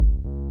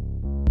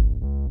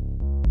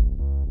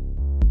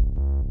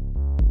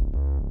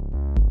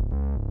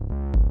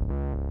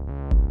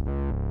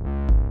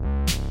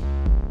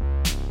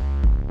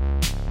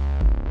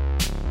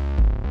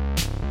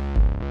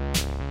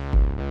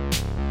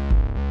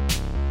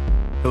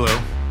Hello,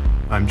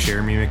 I'm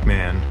Jeremy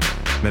McMahon,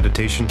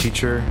 meditation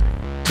teacher,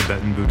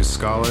 Tibetan Buddhist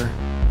scholar,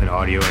 and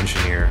audio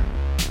engineer.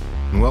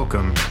 And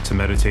welcome to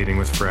Meditating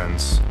with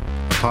Friends,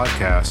 a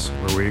podcast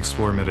where we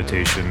explore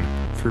meditation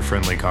through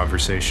friendly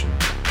conversation.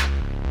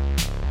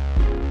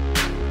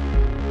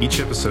 Each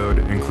episode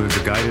includes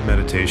a guided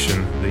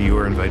meditation that you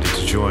are invited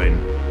to join.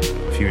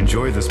 If you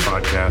enjoy this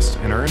podcast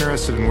and are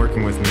interested in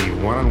working with me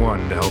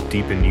one-on-one to help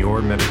deepen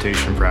your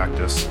meditation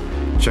practice,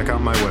 check out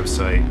my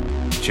website,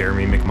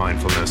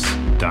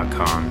 jeremymcmindfulness.com.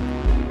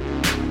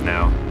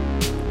 Now,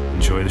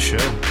 enjoy the show.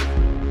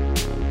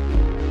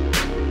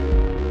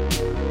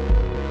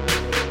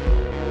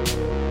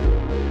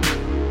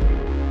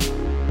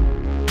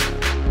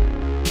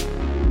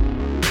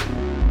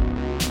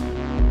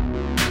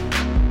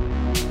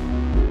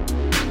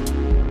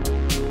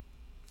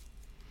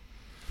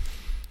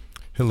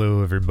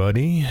 Hello,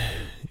 everybody.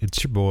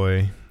 It's your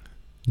boy,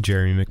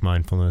 Jeremy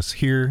McMindfulness,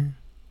 here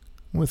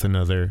with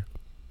another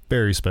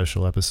very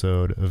special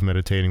episode of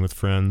Meditating with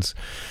Friends.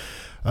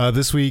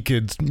 This week,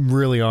 it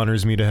really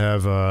honors me to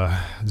have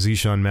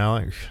Zeeshan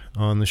Malik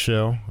on the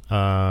show.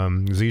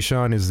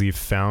 Zeeshan is the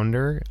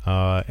founder,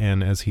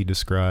 and as he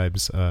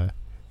describes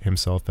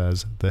himself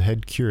as the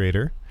head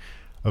curator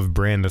of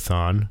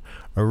Brandathon,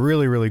 a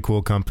really, really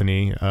cool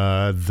company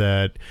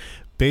that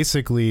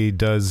basically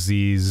does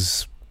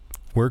these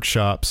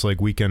workshops, like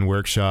weekend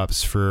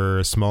workshops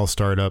for small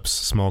startups,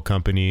 small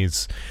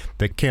companies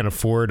that can't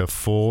afford a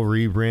full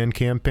rebrand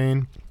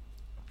campaign.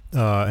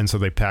 And so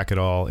they pack it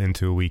all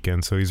into a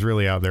weekend. So he's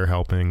really out there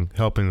helping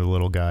the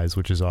little guys,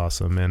 which is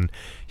awesome. And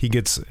he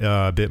gets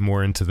a bit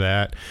more into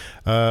that.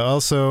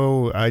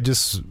 Also, I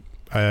just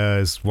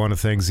want to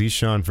thank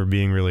Zeeshan for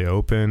being really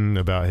open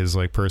about his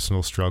like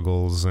personal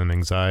struggles and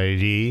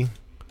anxiety.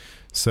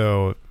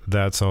 So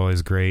that's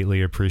always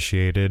greatly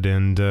appreciated.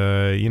 And,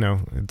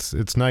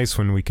 it's nice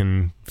when we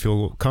can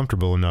feel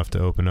comfortable enough to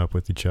open up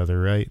with each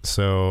other, right?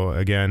 So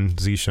again,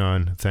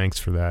 Zeeshan, thanks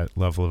for that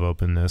level of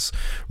openness.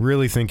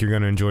 Really think you're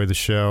going to enjoy the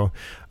show.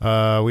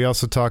 We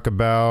also talk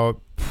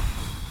about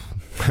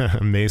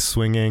mace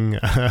swinging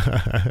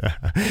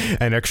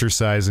and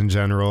exercise in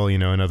general,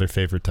 another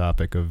favorite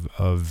topic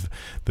of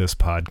this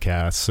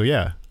podcast. So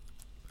yeah.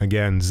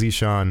 Again,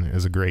 Zeeshan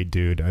is a great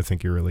dude. I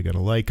think you're really going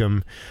to like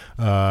him.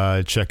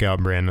 Check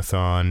out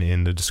Brandathon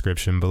in the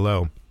description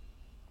below.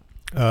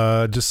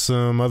 Just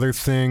some other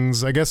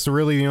things. I guess the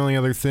only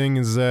other thing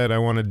is that I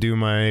want to do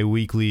my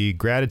weekly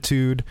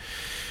gratitude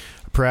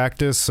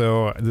practice.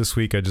 So this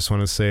week, I just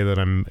want to say that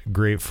I'm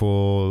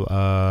grateful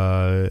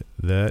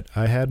that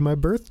I had my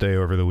birthday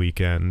over the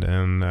weekend,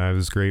 and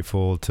I'm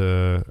grateful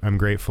to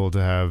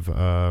have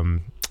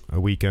a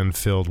weekend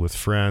filled with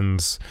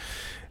friends.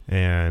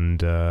 And,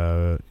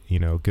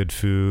 good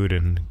food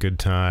and good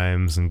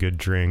times and good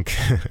drink.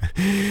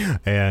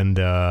 And,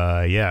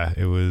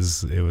 it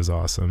was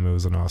awesome. It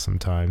was an awesome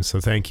time. So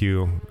thank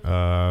you,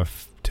 to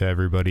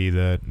everybody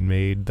that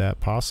made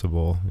that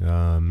possible.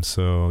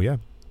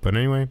 But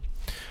anyway,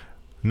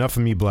 enough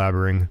of me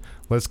blabbering.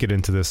 Let's get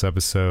into this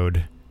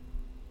episode.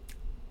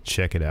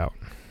 Check it out.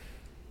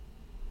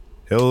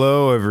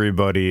 Hello,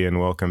 everybody, and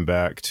welcome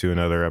back to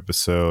another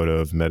episode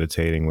of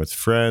Meditating with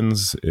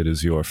Friends. It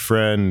is your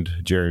friend,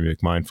 Jeremy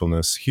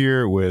McMindfulness,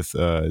 here with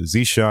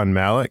Zeeshan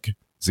Malik.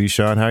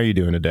 Zeeshan, how are you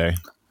doing today?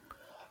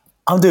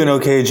 I'm doing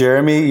okay,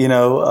 Jeremy.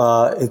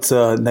 It's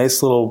a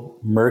nice little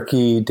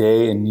murky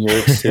day in New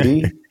York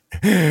City.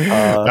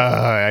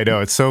 I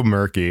know, it's so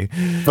murky.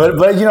 But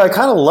I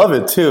kind of love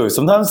it, too.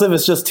 Sometimes if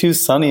it's just too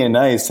sunny and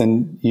nice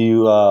and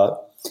you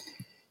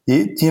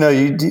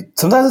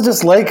sometimes I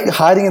just like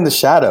hiding in the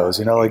shadows,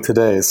 like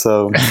today.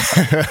 So,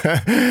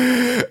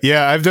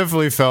 yeah, I've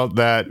definitely felt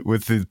that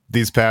with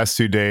these past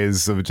 2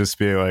 days of just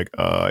being like,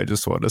 oh, I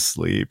just want to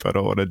sleep. I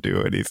don't want to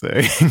do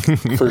anything.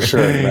 For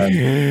sure,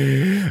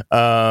 man.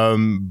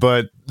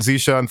 But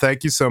Zeeshan,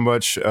 thank you so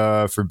much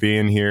for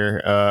being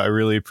here. I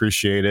really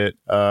appreciate it.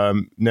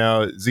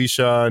 Now,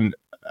 Zeeshan,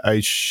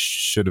 I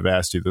should have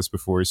asked you this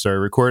before we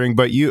started recording,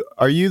 but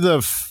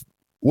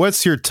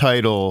what's your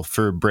title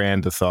for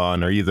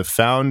Brandathon? Are you the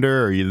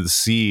founder? Are you the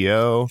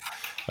CEO?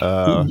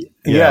 What's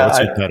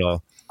your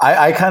title?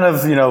 I kind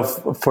of,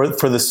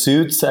 for the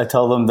suits, I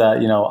tell them that,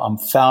 I'm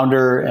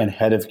founder and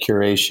head of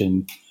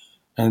curation.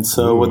 And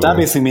so what that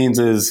basically means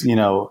is,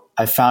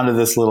 I founded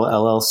this little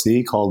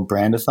LLC called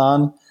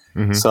Brandathon.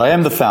 Mm-hmm. So I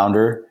am the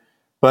founder,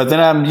 but then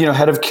I'm,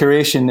 head of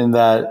curation in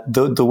that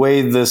the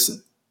way this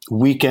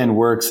weekend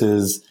works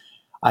is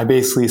I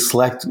basically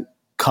select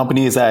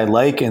companies that I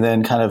like and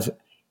then kind of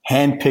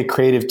handpick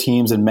creative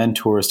teams and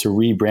mentors to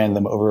rebrand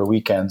them over a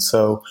weekend.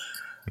 So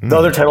the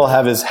other title I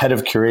have is head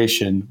of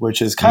curation,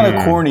 which is kind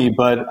of corny,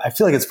 but I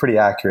feel like it's pretty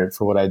accurate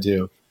for what I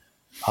do.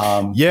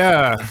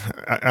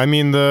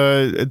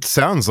 It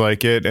sounds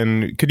like it.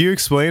 And could you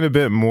explain a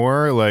bit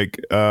more,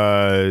 like,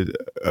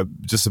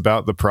 just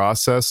about the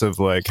process of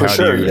like,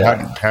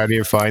 how do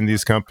you find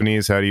these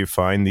companies? How do you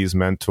find these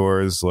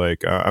mentors?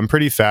 Like, I'm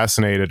pretty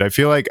fascinated. I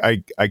feel like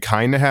I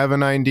kind of have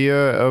an idea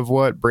of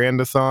what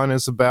Brandathon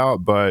is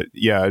about, but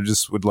yeah, I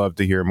just would love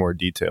to hear more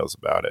details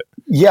about it.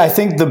 Yeah, I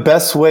think the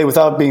best way,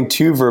 without being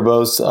too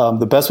verbose,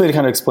 the best way to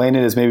kind of explain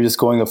it is maybe just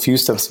going a few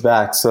steps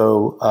back.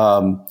 So,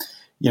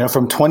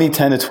 from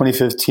 2010 to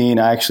 2015,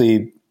 I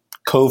actually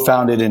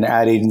co-founded an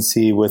ad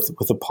agency with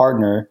a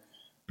partner.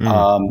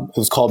 It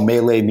was called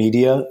Melee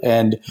Media.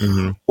 And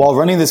while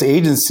running this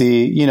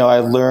agency, I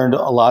learned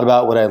a lot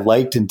about what I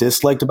liked and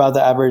disliked about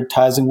the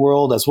advertising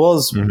world, as well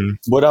as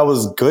what I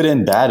was good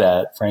and bad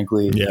at,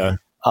 frankly. Yeah.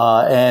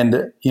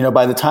 And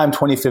by the time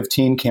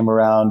 2015 came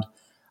around,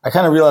 I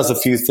kind of realized a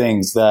few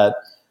things that,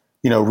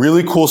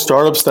 really cool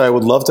startups that I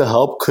would love to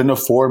help couldn't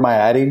afford my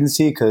ad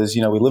agency because,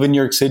 we live in New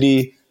York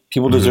City.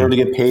 People deserve to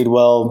get paid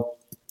well.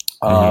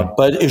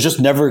 But it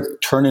just never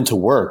turned into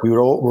work. We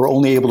were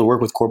only able to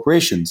work with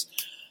corporations.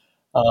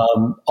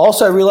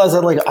 Also, I realized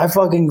that I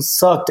fucking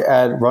sucked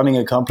at running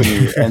a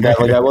company and that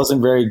I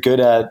wasn't very good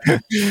at,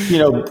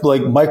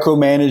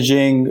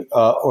 micromanaging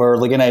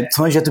and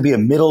sometimes you have to be a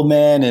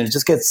middleman and it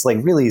just gets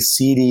really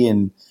seedy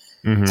and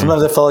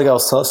sometimes I felt like I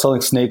was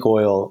selling snake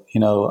oil,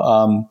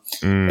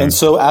 and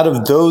so out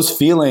of those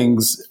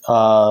feelings,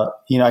 I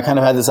kind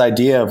of had this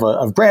idea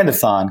of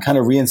Brandathon, kind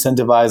of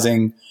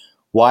re-incentivizing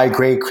why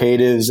great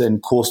creatives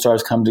and cool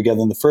stars come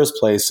together in the first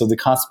place. So the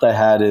concept I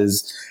had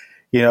is,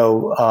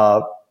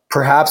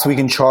 perhaps we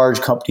can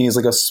charge companies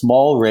a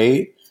small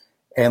rate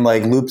and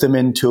loop them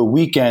into a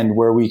weekend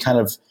where we kind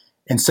of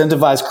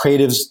incentivize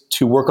creatives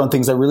to work on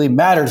things that really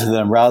matter to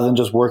them rather than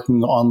just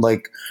working on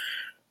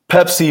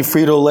Pepsi,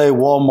 Frito-Lay,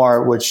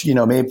 Walmart, which,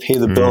 may pay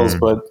the bills,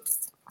 but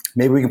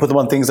maybe we can put them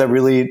on things that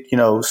really,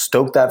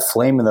 stoke that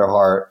flame in their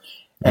heart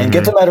and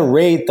get them at a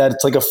rate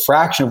that's a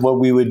fraction of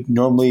what they would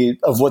normally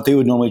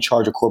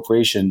charge a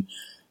corporation.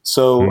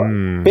 So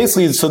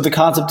basically, the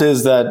concept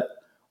is that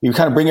we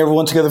kind of bring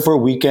everyone together for a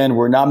weekend.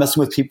 We're not messing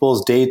with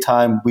people's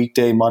daytime,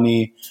 weekday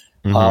money.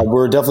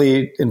 We're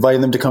definitely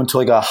inviting them to come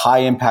to a high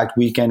impact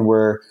weekend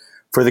where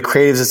for the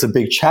creatives, it's a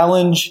big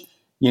challenge,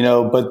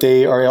 but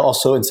they are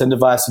also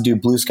incentivized to do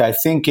blue sky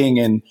thinking.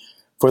 And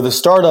for the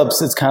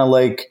startups, it's kind of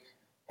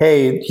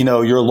hey,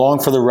 you're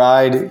along for the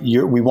ride.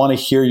 We want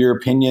to hear your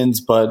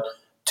opinions, but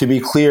to be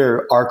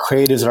clear, our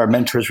creatives and our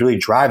mentors really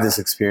drive this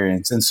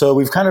experience. And so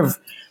we've kind of,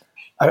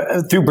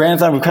 through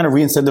Brandathon, we've kind of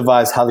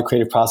re-incentivized how the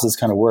creative process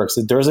kind of works.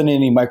 There isn't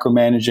any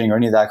micromanaging or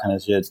any of that kind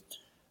of shit.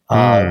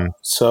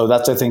 So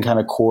that's, I think, kind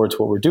of core to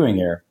what we're doing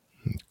here.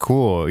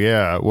 Cool.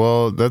 Yeah.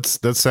 Well, that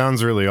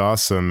sounds really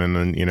awesome. And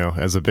then,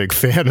 as a big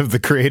fan of the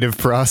creative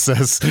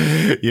process,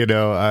 I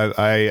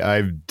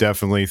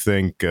definitely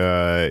think,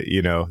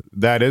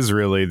 that is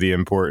really the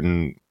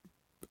important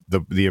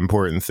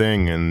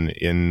thing in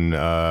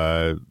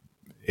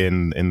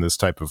this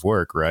type of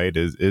work, right?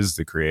 Is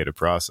the creative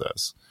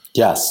process.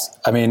 Yes.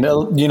 I mean,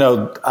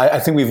 I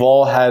think we've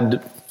all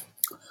had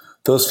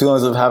those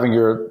feelings of having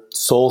your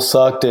soul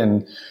sucked.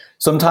 And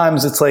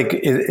sometimes it's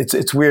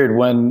it's weird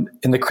when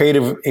in the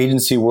creative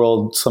agency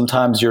world,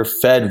 sometimes you're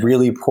fed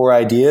really poor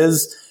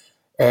ideas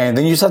and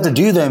then you just have to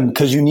do them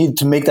because you need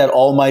to make that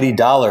almighty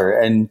dollar.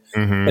 And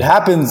it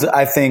happens,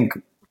 I think,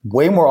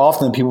 way more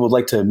often than people would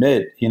like to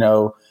admit.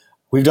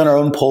 We've done our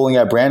own polling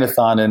at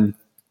Brandathon and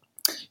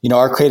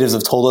our creatives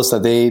have told us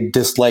that they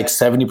dislike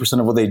 70%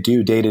 of what they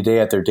do day to day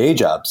at their day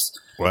jobs.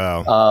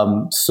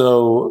 Wow.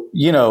 So,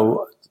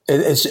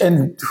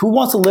 and who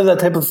wants to live that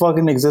type of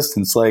fucking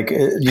existence?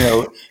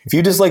 If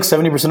you dislike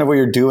 70% of what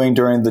you're doing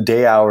during the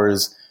day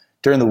hours,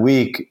 during the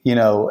week,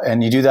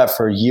 and you do that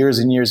for years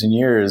and years and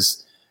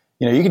years,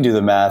 you can do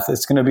the math.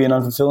 It's going to be an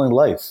unfulfilling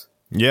life.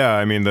 Yeah,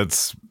 I mean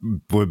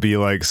would be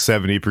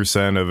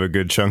 70% of a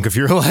good chunk of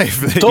your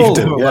life that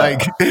totally,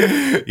 you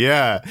didn't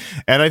yeah.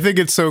 And I think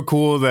it's so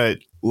cool that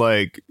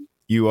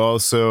you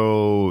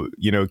also,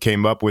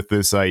 came up with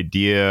this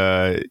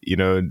idea,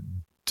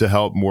 to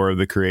help more of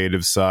the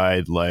creative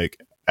side,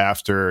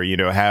 after,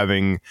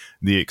 having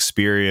the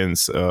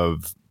experience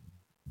of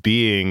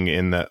being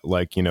in that,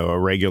 a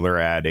regular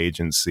ad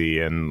agency.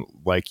 And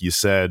like you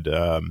said,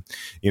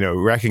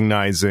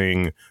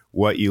 recognizing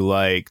what you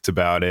liked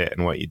about it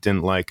and what you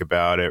didn't like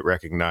about it,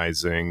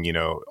 recognizing,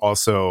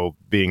 also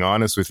being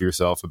honest with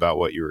yourself about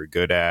what you were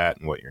good at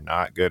and what you're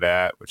not good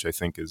at, which I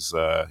think is,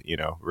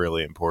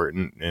 really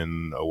important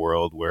in a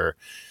world where,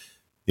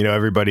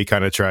 everybody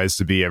kind of tries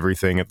to be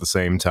everything at the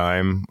same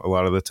time. A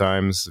lot of the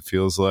times it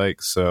feels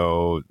like.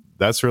 So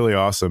that's really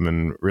awesome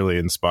and really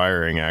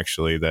inspiring,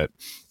 actually, that,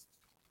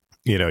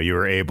 you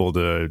were able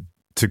to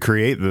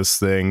create this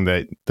thing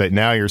that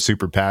now you're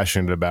super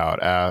passionate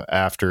about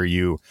after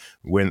you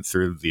went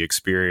through the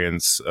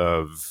experience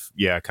of,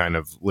 kind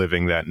of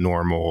living that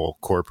normal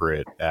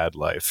corporate ad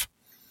life.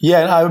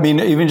 Yeah. I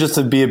mean, even just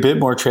to be a bit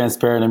more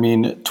transparent,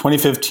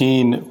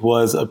 2015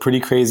 was a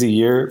pretty crazy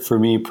year for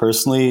me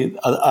personally,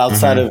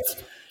 outside of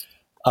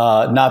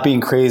not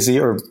being crazy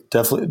or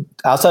definitely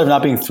outside of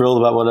not being thrilled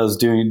about what I was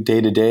doing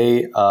day to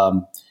day.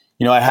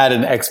 I had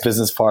an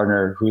ex-business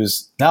partner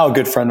who's now a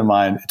good friend of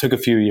mine. It took a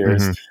few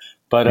years.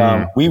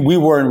 But we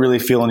weren't really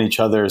feeling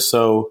each other.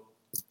 So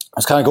I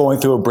was kind of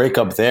going through a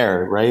breakup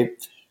there, right?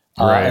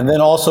 And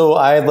then also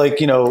I had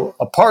a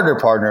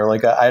partner.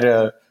 I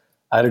had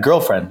I had a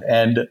girlfriend,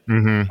 and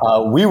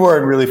Mm-hmm. we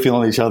weren't really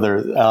feeling each other.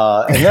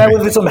 And then I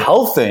went through some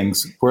health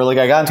things where like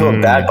I got into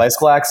a bad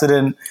bicycle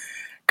accident,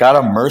 got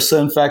a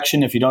MRSA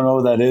infection. If you don't know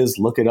what that is,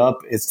 look it up.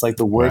 It's like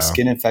the worst Wow.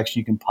 skin infection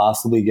you can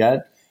possibly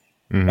get.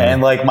 Mm-hmm.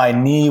 And like my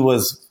knee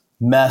was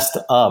messed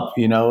up,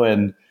 you know,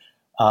 and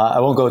I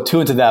won't go too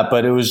into that,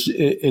 but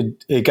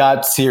it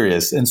got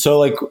serious. And so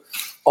like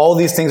all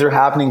these things are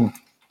happening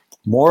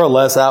more or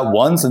less at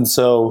once. And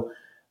so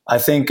I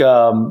think,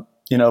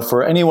 you know,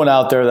 for anyone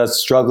out there that's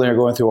struggling or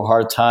going through a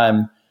hard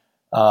time,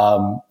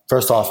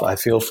 first off, I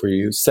feel for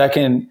you.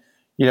 Second,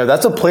 you know,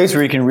 that's a place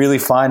where you can really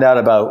find out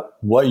about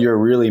what you're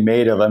really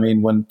made of. I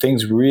mean, when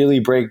things really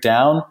break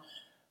down,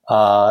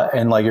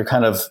 and like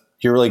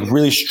you're like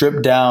really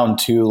stripped down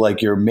to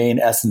like your main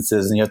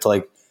essences, and you have to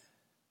like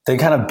then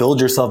kind of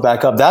build yourself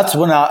back up. That's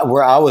where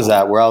I was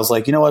at, where I was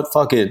like, you know what,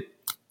 fuck it.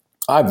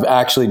 I've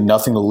actually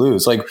nothing to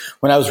lose. Like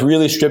when I was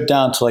really stripped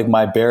down to like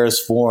my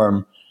barest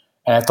form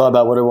and I thought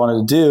about what I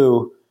wanted to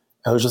do,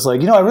 I was just like,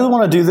 you know, I really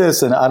want to do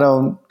this and I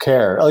don't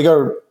care. Like,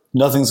 or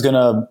nothing's going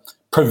to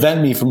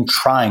prevent me from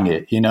trying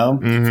it, you know?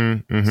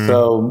 Mm-hmm. Mm-hmm.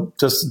 So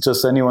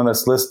just anyone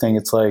that's listening,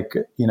 it's like,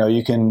 you know,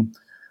 you can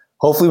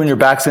hopefully when your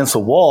back's against the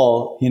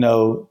wall, you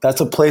know, that's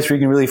a place where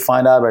you can really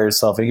find out about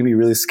yourself. It can be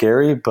really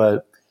scary,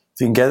 but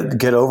if you can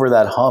get over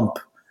that hump,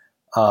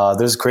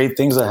 there's great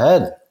things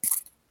ahead.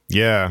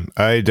 Yeah,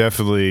 I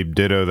definitely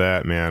ditto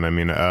that, man. I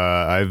mean,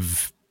 I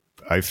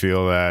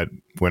feel that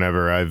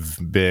whenever I've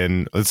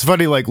been, it's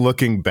funny, like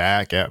looking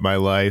back at my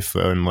life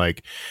and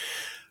like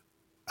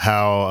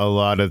how a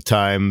lot of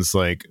times,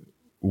 like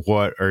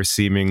what are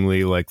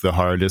seemingly like the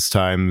hardest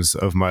times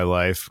of my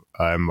life,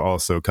 I'm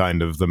also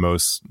kind of the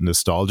most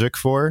nostalgic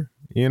for,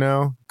 you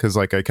know, because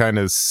like I kind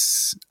of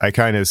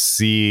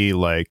see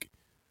like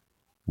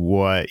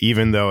what,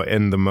 even though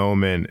in the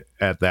moment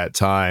at that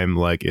time,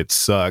 like it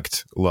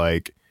sucked,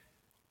 like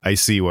I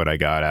see what I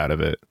got out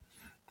of it.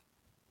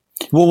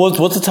 Well,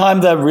 what's the time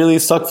that really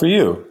sucked for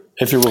you,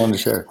 if you're willing to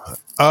share?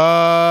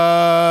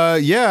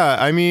 Yeah,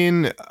 I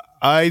mean,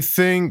 I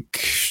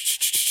think,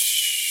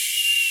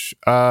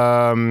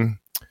 I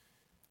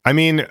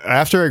mean,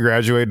 after I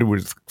graduated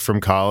from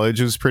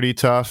college, it was pretty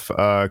tough.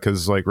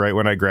 Cause like right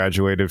when I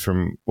graduated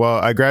from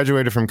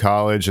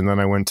college and then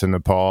I went to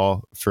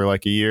Nepal for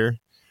like a year.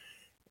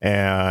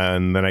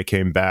 And then I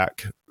came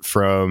back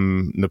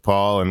from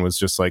Nepal and was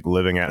just like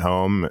living at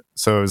home.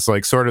 So it was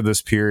like sort of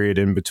this period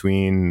in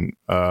between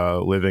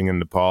living in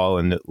Nepal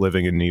and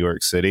living in New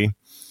York City.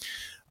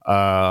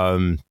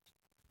 And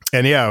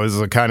yeah, it was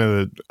a kind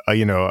of,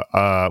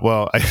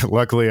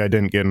 luckily I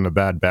didn't get in a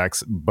bad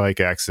bike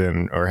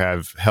accident or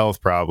have health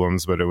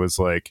problems, but it was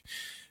like,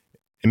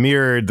 it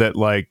mirrored that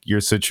like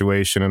your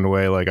situation in a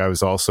way. Like I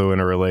was also in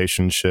a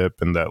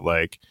relationship and that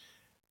like,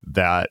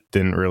 that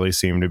didn't really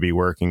seem to be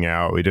working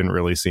out. We didn't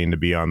really seem to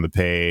be on the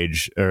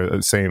page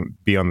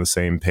be on the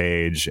same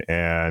page.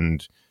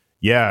 And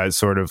yeah, it's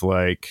sort of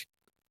like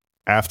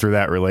after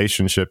that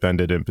relationship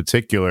ended in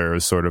particular, it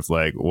was sort of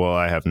like, well,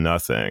 I have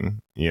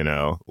nothing, you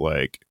know,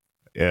 like,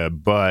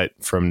 but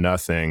from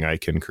nothing I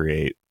can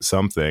create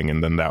something.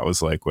 And then that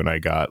was like when I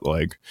got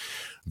like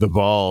the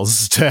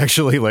balls to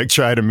actually like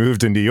try to move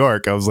to New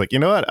York. I was like, you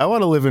know what? I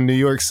want to live in New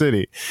York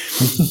City.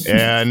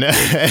 and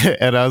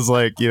I was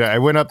like, you know, I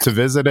went up to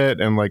visit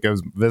it and like I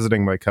was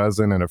visiting my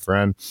cousin and a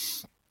friend.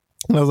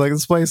 And I was like,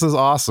 this place is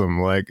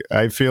awesome. Like,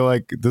 I feel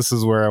like this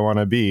is where I want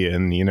to be.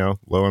 And, you know,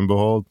 lo and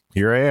behold,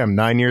 here I am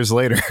 9 years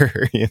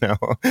later, you know?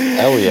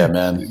 Hell yeah,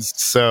 man.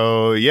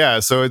 So, yeah.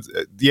 So,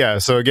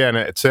 So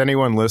again, to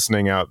anyone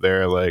listening out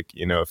there, like,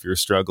 you know, if you're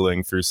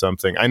struggling through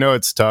something, I know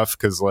it's tough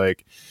because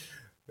like,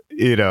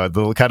 you know,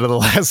 the kind of the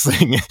last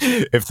thing,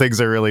 if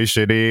things are really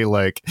shitty,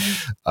 like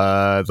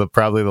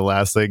probably the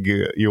last thing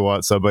you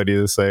want somebody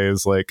to say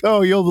is like,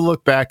 oh, you'll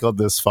look back on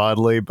this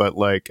fondly, but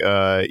like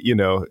you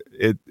know,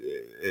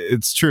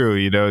 it's true,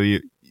 you know,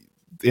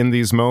 in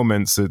these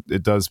moments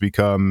it does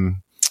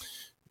become,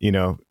 you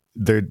know,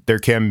 there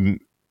can,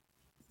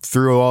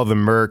 through all the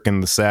murk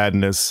and the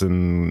sadness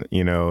and,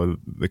 you know,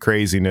 the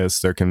craziness,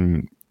 there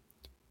can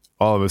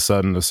all of a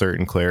sudden a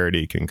certain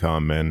clarity can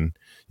come and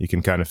you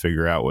can kind of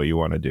figure out what you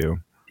want to do.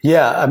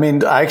 Yeah. I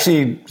mean, I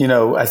actually, you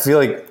know, I feel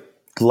like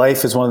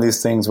life is one of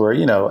these things where,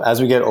 you know,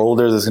 as we get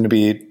older, there's going to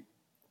be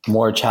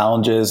more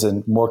challenges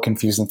and more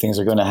confusing things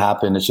are going to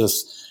happen. It's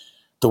just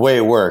the way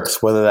it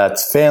works, whether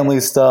that's family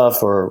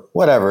stuff or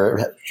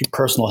whatever,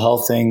 personal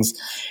health things.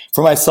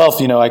 For myself,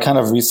 you know, I kind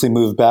of recently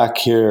moved back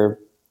here,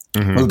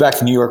 moved back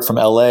to New York from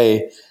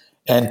LA,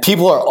 and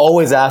people are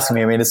always asking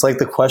me, I mean, it's like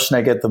the question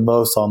I get the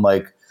most on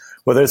like,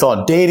 whether it's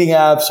on dating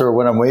apps or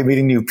when I'm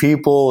meeting new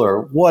people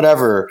or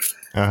whatever,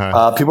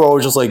 people are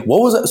always just like,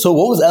 what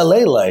was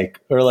LA like?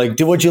 Or like,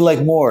 what'd you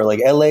like more? Like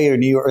LA or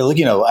New York? Or like,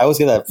 you know, I always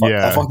get that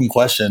fucking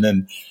question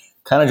and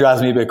kind of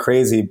drives me a bit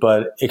crazy,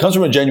 but it comes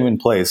from a genuine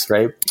place,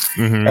 right?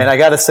 And I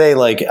got to say,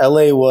 like,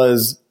 LA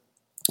was,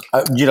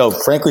 you know,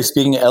 frankly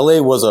speaking,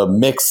 LA was a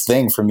mixed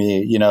thing for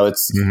me. You know,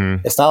 it's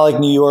not like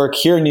New York.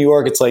 Here in New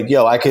York, it's like,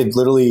 yo, I could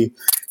literally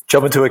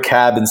jump into a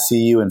cab and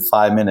see you in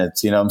 5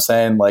 minutes. You know what I'm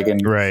saying? Like,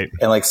 Right.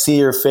 and like see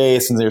your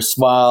face and their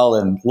smile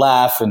and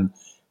laugh. And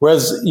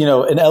whereas, you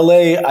know, in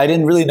LA, I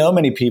didn't really know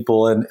many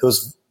people and it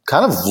was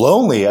kind of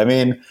lonely. I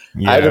mean,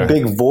 I had a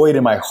big void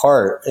in my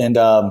heart. And,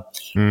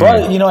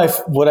 but you know,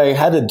 what I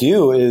had to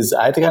do is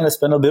I had to kind of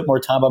spend a bit more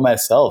time by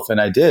myself,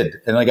 and I did.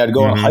 And like, I'd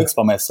go on hikes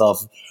by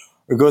myself,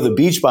 or go to the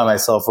beach by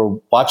myself,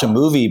 or watch a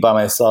movie by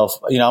myself.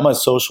 You know, I'm a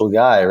social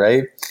guy,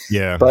 right?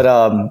 Yeah. But,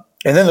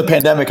 and then the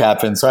pandemic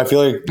happened. So I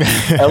feel like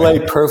LA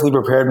perfectly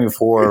prepared me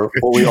for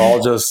what we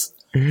all just,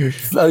 you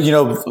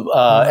know,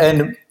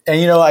 and,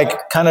 you know, I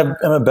kind of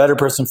am a better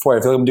person for it.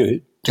 I feel like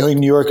I'm doing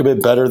New York a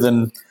bit better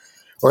than,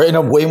 or in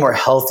a way more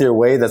healthier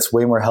way. That's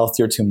way more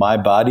healthier to my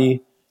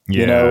body.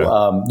 You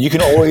know, you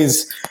can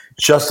always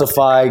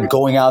justify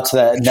going out to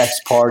that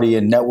next party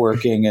and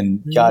networking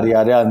and yada,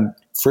 yada, and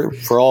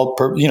for all,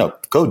 you know,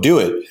 go do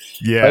it.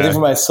 Yeah. But I think for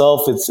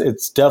myself,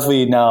 it's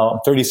definitely now I'm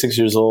 36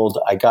 years old.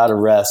 I got to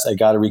rest. I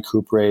got to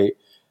recuperate.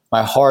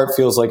 My heart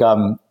feels like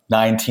I'm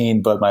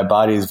 19, but my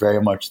body is very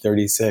much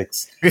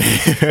 36.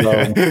 So,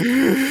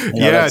 you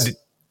know, that's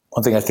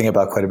one thing I think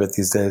about quite a bit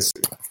these days.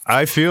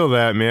 I feel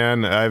that,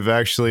 man. I've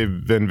actually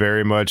been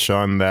very much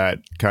on that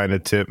kind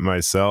of tip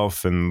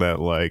myself, and that,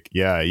 like,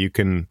 yeah, you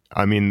can,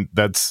 I mean,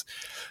 that's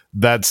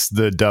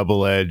the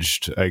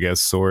double-edged, I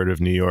guess, sword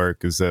of New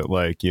York, is that,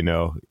 like, you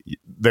know,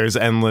 there's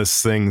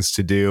endless things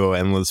to do,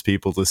 endless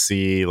people to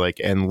see, like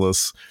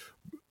endless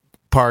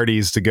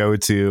parties to go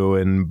to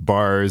and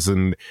bars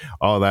and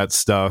all that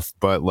stuff.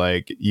 But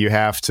like, you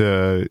have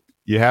to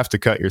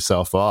cut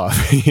yourself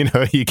off. You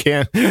know, you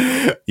can't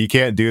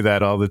do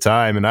that all the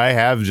time. And I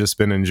have just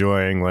been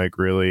enjoying, like,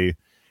 really,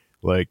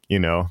 like, you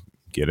know,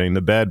 getting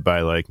to bed by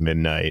like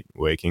midnight,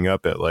 waking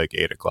up at like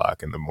 8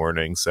 o'clock in the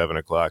morning, 7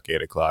 o'clock,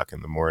 8 o'clock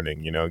in the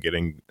morning, you know,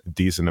 getting a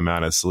decent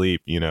amount of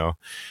sleep, you know.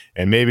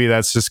 And maybe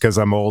that's just because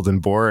I'm old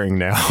and boring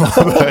now.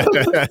 but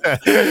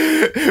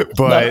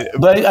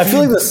I feel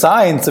like the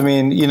science, I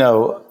mean, you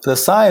know, the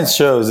science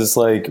shows it's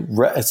like,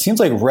 it seems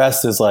like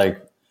rest is like,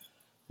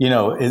 you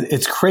know,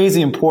 it's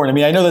crazy important. I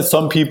mean, I know that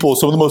some of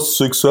the most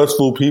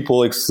successful people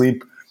like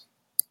sleep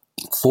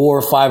 4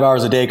 or 5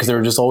 hours a day because they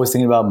were just always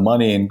thinking about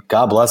money, and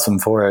God bless them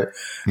for it.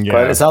 Yeah.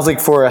 But it sounds like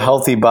for a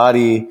healthy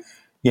body,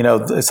 you know,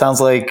 it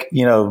sounds like,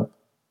 you know,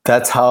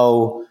 that's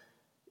how,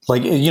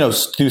 like, you know,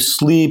 through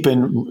sleep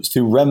and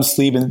through REM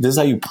sleep, and this is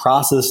how you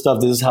process stuff.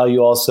 This is how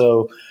you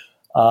also,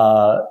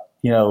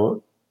 you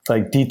know,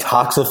 like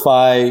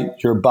detoxify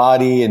your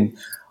body, and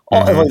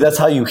like, that's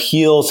how you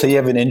heal. Say you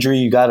have an injury,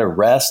 you got to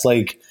rest.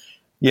 Like,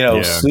 you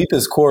know, sleep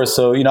is core.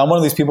 So, you know, I'm one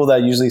of these people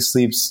that usually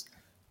sleeps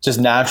just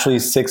naturally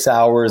 6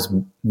 hours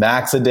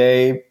max a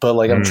day, but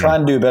like I'm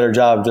trying to do a better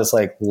job of just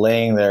like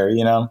laying there,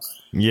 you know?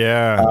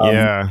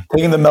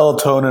 Taking the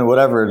melatonin,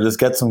 whatever, just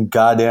get some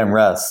goddamn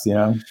rest, you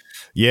know?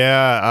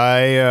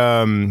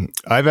 Yeah,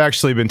 I've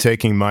actually been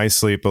taking my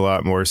sleep a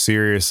lot more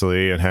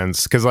seriously, and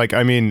hence, because like,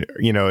 I mean,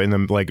 you know, in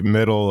the like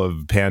middle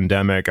of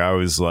pandemic, I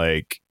was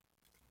like,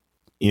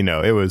 you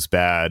know, it was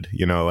bad,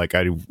 you know, like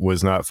I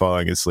was not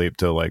falling asleep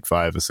till like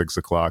 5 or 6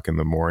 o'clock in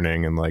the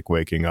morning, and like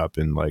waking up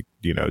in like,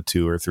 you know,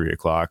 2 or 3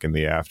 o'clock in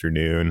the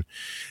afternoon.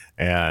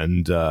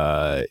 And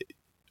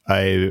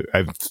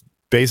I've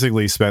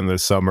basically spent the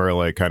summer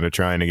like kind of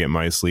trying to get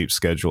my sleep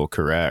schedule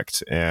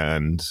correct,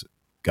 and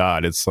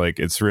God, it's like,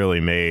 it's really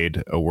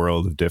made a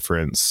world of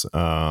difference.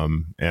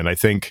 And I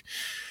think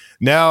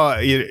now,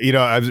 you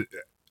know,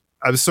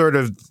 I've sort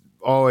of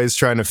always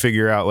trying to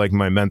figure out like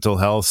my mental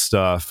health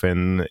stuff,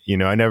 and you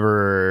know,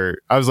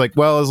 I was like,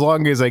 well, as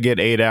long as I get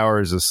 8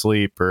 hours of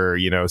sleep, or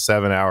you know,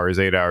 7 hours,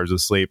 8 hours of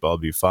sleep, I'll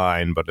be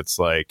fine. But it's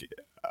like,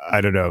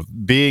 I don't know,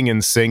 being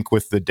in sync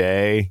with the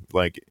day,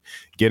 like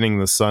getting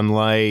the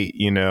sunlight,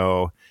 you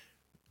know,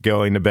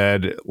 going to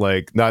bed,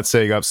 like not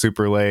staying up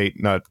super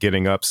late, not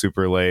getting up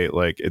super late,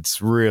 like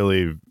it's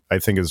really, I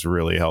think it's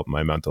really helped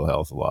my mental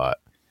health a lot.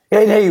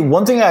 Hey,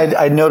 one thing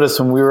I noticed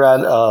when we were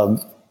at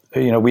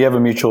you know, we have a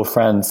mutual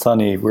friend,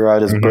 Sonny. We were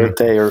at his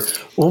birthday, or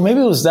well,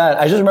 maybe it was that.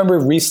 I just remember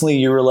recently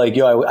you were like,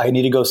 "Yo, I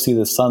need to go see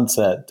the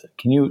sunset."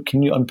 Can you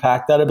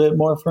unpack that a bit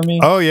more for me?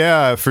 Oh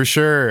yeah, for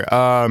sure.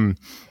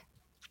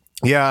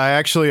 Yeah,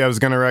 I was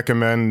going to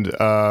recommend,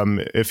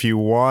 if you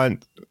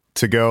want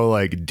to go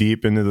like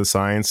deep into the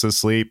science of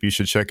sleep, you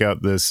should check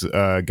out this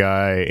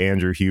guy,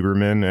 Andrew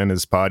Huberman, and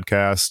his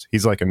podcast.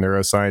 He's like a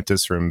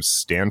neuroscientist from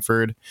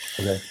Stanford.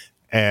 Okay.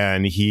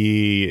 And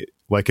he,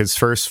 like, his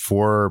first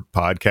 4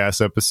 podcast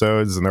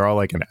episodes, and they're all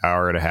like an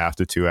hour and a half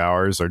to 2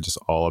 hours, are just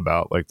all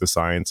about like the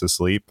science of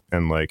sleep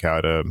and like how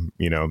to,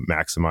 you know,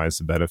 maximize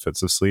the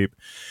benefits of sleep.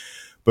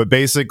 But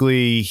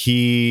basically,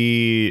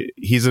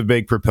 he's a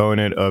big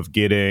proponent of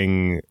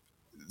getting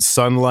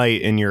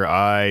sunlight in your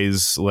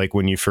eyes like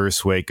when you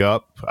first wake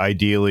up,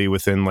 ideally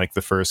within like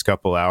the first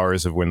couple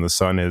hours of when the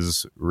sun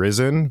has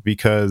risen,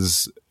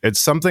 because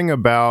it's something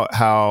about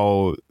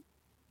how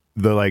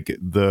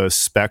the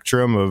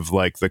spectrum of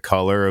like the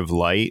color of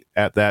light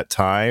at that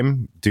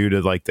time, due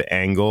to like the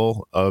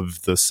angle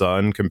of the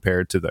sun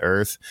compared to the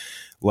earth,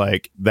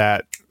 like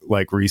that,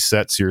 like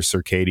resets your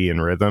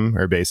circadian rhythm,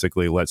 or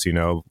basically lets you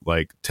know,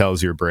 like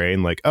tells your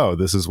brain like, oh,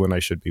 this is when I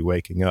should be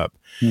waking up.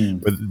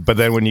 But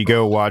then when you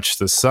go watch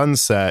the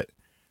sunset,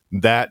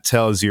 that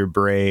tells your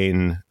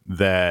brain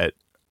that,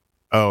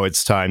 oh,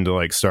 it's time to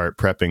like start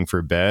prepping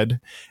for bed.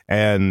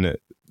 And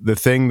the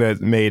thing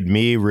that made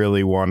me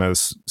really want to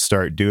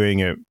start doing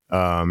it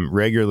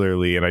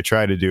regularly, and I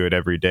try to do it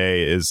every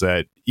day, is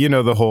that, you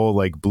know, the whole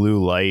like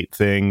blue light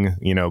thing,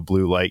 you know,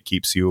 blue light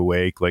keeps you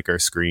awake, like our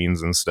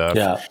screens and stuff.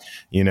 Yeah.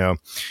 You know,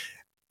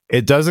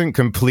 it doesn't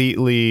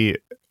completely,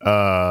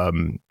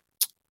 you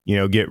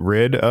know, get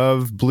rid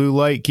of blue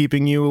light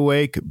keeping you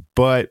awake,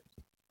 but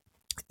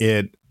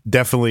it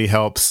definitely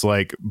helps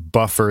like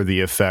buffer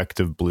the effect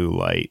of blue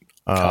light.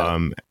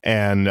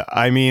 And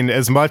I mean,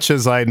 as much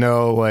as I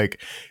know,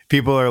 like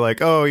people are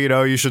like, oh, you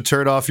know, you should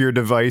turn off your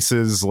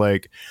devices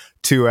like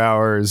 2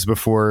 hours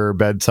before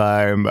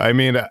bedtime. I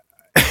mean,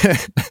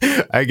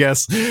 I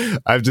guess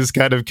I've just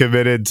kind of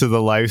committed to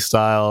the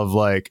lifestyle of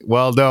like,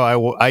 well,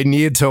 no, I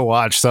need to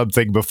watch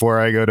something before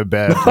I go to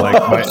bed.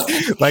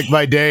 Like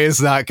my day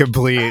is not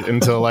complete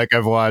until like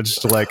I've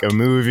watched like a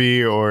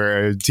movie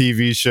or a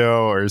TV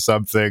show or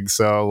something.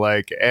 So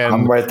like, and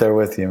I'm right there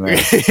with you, man.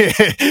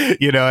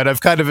 You know, and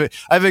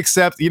I've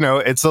accepted, you know,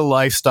 it's a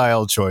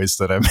lifestyle choice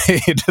that I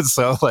made.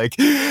 So like,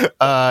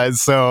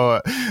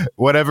 so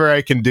whatever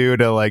I can do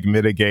to like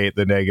mitigate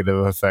the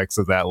negative effects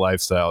of that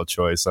lifestyle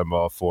choice, I'm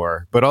all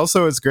for. But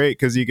also it's great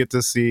because you get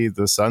to see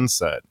the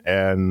sunset,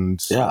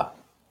 and Yeah.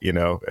 you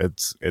know,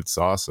 it's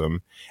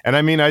awesome. And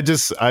I mean, I've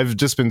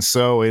just been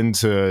so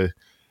into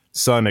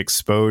sun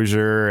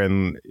exposure,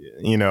 and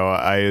you know,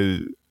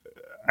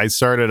 I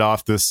started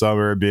off this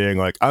summer being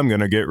like, I'm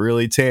gonna get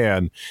really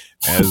tan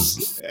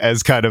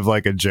as kind of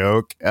like a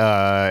joke,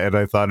 and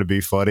I thought it'd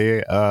be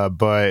funny,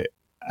 but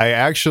I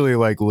actually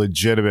like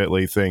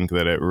legitimately think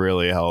that it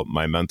really helped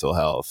my mental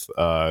health.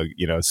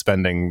 You know,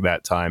 spending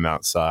that time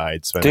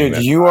outside. Dude,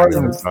 you are,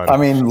 I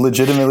mean,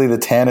 legitimately the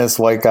tannest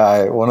white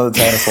guy, one of the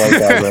tannest white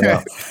guys I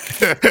know.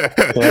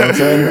 You know what I'm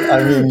saying?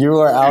 I mean, you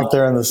are out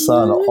there in the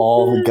sun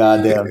all the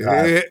goddamn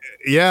time.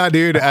 Yeah,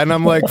 dude. And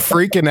I'm like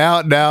freaking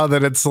out now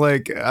that it's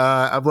like,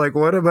 I'm like,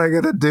 what am I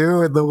going to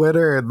do in the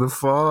winter and the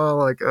fall?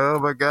 Like, oh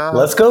my God.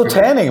 Let's go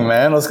tanning,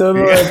 man. Let's go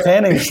to a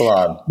tanning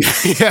salon.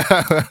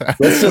 Yeah.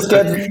 Let's just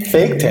get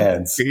fake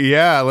tans.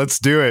 Yeah, let's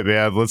do it,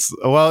 man.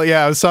 Well,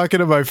 yeah, I was talking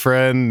to my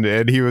friend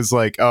and he was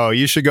like, oh,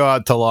 you should go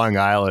out to Long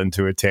Island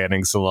to a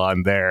tanning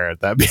salon there.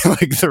 That'd be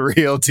like the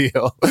real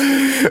deal.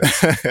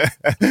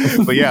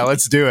 But yeah,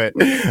 let's do it.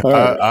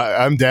 Right.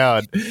 I'm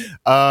down.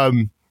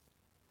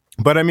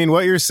 But I mean,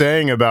 what you're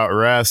saying about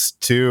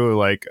rest too,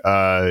 like,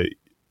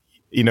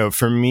 you know,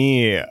 for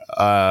me,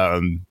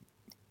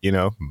 you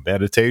know,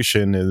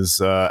 meditation is,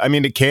 I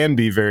mean, it can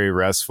be very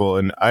restful,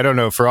 and I don't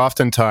know, for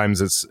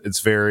oftentimes it's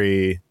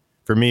very,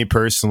 for me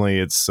personally,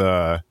 it's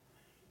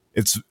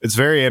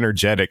very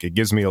energetic. It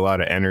gives me a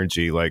lot of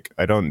energy. Like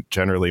I don't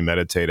generally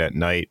meditate at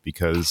night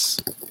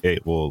because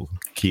it will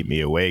keep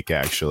me awake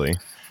actually.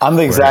 I'm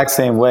the exact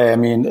same way. I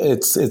mean,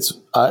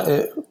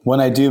 when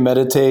I do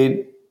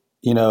meditate,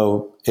 you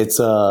know, it's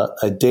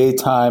a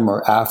daytime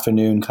or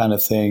afternoon kind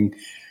of thing.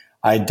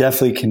 I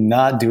definitely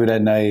cannot do it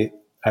at night.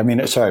 I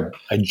mean, sorry,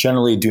 I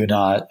generally do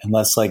not,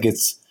 unless like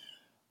it's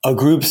a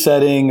group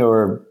setting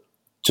or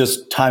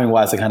just timing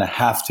wise, I kind of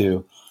have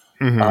to.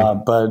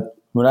 Mm-hmm. But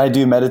when I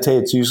do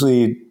meditate, it's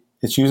usually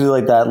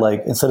like that.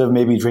 Like instead of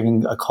maybe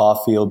drinking a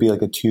coffee, it'll be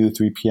like a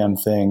 2-3 p.m.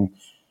 thing.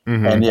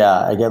 Mm-hmm. And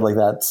yeah, I get like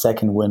that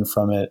second wind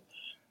from it.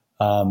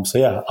 So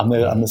yeah, I'm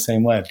the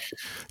same way.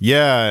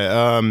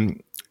 Yeah.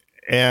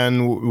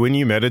 And when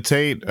you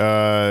meditate,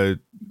 can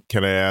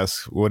I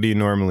ask, what do you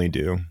normally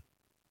do?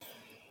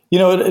 You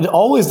know, it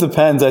always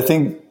depends. I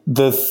think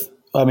just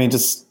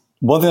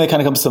one thing that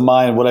kind of comes to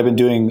mind, what I've been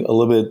doing a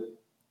little bit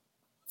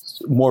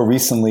more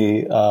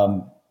recently,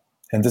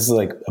 and this is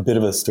like a bit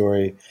of a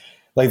story.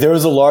 Like there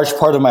was a large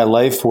part of my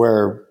life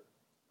where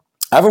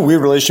I have a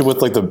weird relationship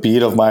with like the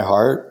beat of my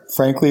heart,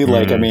 frankly. Mm-hmm.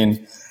 Like, I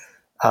mean,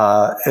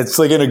 it's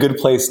like in a good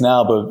place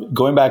now, but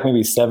going back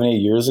maybe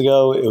 7-8 years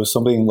ago, it was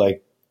something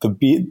like the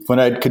beat, when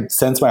I could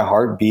sense my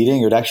heart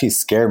beating, it would actually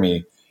scare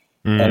me.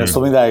 And it's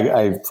something that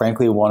I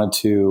frankly wanted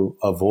to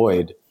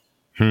avoid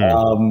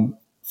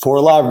for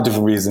a lot of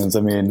different reasons.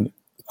 I mean,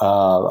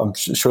 I'm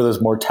sure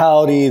there's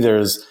mortality.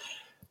 There's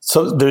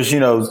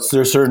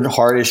certain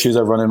heart issues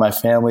that run in my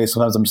family.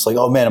 Sometimes I'm just like,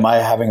 oh man, am I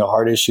having a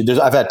heart issue?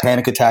 I've had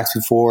panic attacks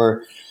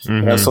before. Mm-hmm.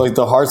 You know, so like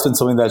the heart's been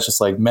something that's just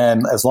like,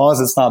 man, as long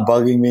as it's not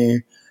bugging me,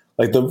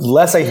 like the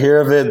less I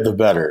hear of it, the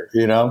better,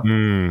 you know?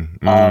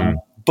 Mm-hmm.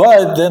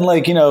 But then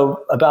like, you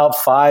know, about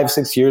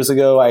 5-6 years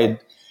ago, I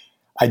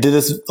did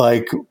this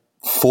like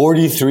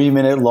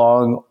 43-minute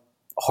long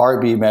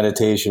heartbeat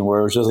meditation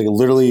where it was just like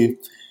literally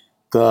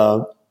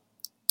the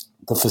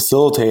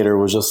facilitator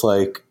was just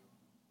like,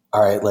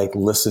 all right, like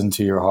listen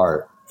to your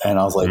heart. And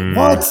I was like,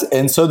 what?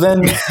 And so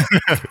then,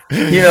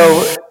 you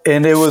know,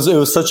 and it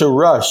was such a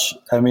rush.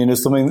 I mean,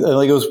 it's something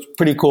like, it was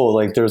pretty cool.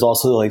 Like there was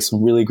also like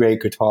some really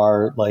great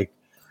guitar, like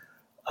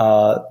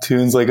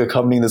tunes like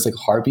accompanying this like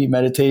heartbeat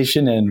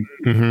meditation, and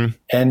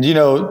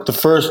the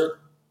first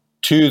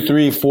 2,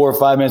 3, 4,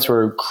 5 minutes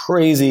were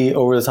crazy,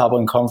 over the top,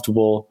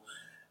 uncomfortable,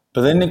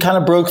 but then it kind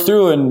of broke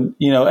through. And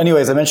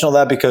anyways, I mentioned all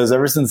that because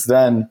ever since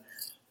then,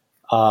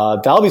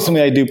 that'll be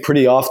something I do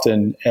pretty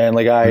often. And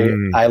like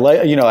I like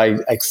I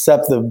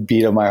accept the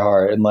beat of my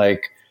heart,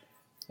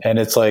 and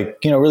it's like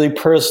really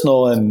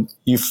personal, and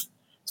it's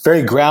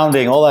very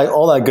grounding,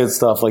 all that good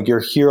stuff. Like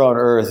you're here on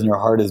earth and your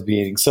heart is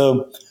beating.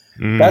 So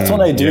that's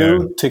what I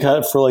do to kind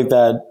of, for like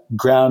that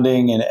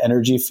grounding and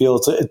energy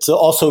feel. It's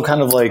also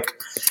kind of like,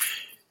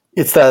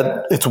 it's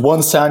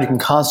one sound you can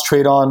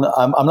concentrate on.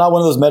 I'm not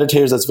one of those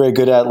meditators that's very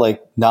good at like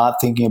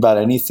not thinking about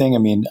anything. I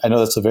mean, I know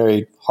that's a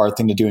very hard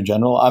thing to do in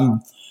general.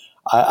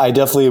 I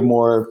definitely am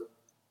more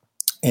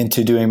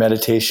into doing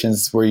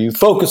meditations where you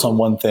focus on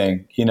one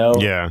thing,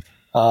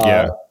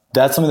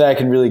 That's something that I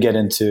can really get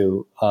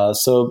into.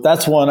 So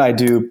that's one I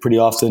do pretty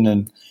often.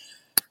 And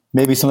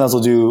maybe sometimes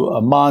I'll do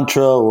a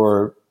mantra,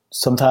 or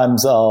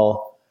sometimes I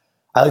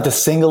like to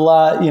sing a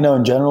lot,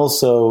 in general.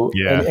 So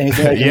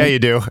anything I can, yeah, you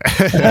do.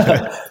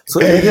 So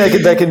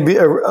anything that can be,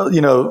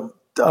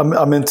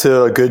 I'm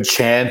into a good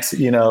chant,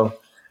 Yeah.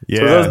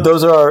 So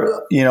those are,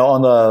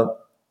 on the,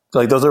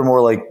 like, those are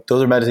more like,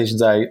 those are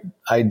meditations I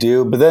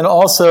do. But then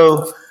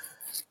also,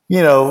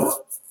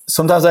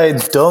 sometimes I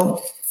don't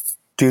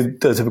do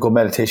the typical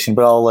meditation,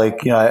 but I'll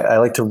like, I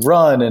like to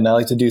run, and I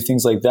like to do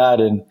things like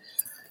that. And,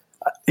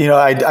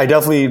 I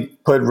definitely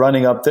put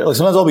running up there. Like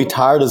sometimes I'll be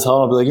tired as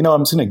hell, and I'll be like,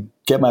 I'm just going to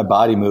get my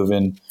body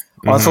moving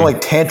on some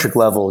like tantric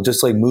level,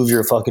 just like move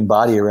your fucking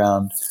body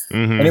around.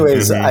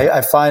 Anyways,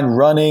 I find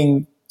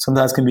running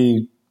sometimes can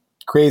be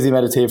crazy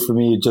meditative for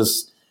me.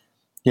 Just,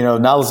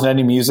 not listening to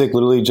any music,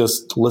 literally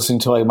just listening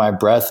to like my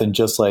breath and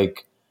just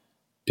like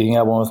being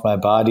at one with my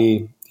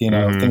body,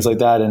 things like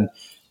that. And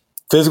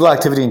physical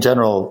activity in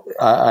general,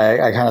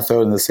 I kind of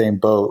throw it in the same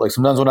boat. Like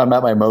sometimes when I'm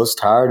at my most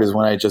tired is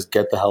when I just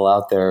get the hell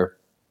out there,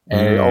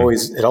 and it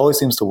always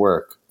seems to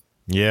work.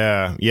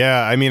 Yeah.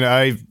 Yeah. I mean,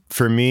 I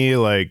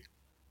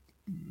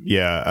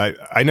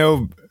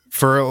know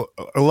for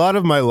a lot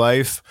of my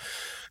life,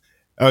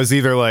 I was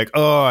either like,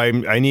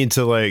 I need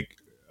to like,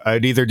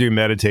 I'd either do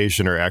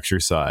meditation or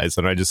exercise.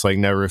 And I just like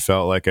never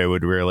felt like I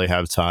would really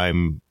have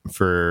time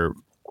for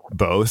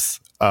both.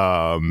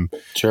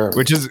 Sure.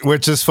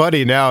 Which is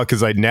funny now,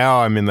 because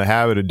now I'm in the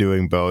habit of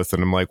doing both,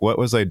 and I'm like, what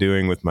was I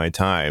doing with my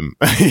time?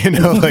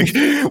 Like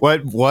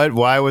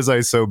why was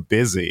I so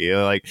busy?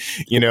 Like,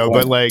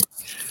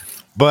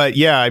 but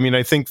yeah, I mean,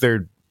 I think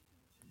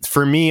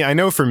for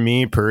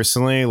me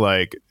personally,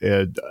 like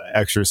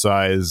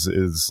exercise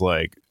is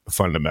like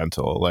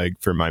fundamental,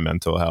 like for my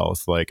mental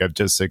health. Like I've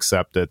just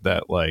accepted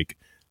that, like,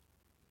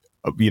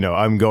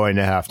 I'm going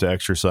to have to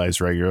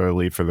exercise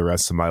regularly for the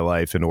rest of my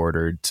life in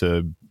order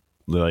to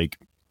like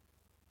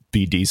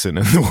be decent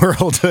in the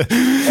world.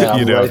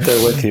 I'm right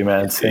there with you,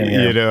 man. Same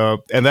here.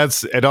 And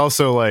it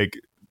also like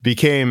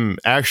became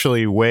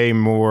actually way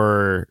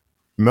more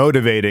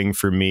motivating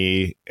for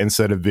me,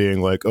 instead of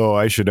being like,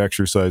 I should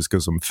exercise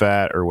because I'm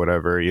fat or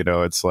whatever.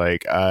 It's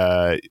like,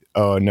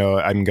 oh no,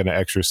 I'm going to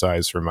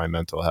exercise for my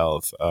mental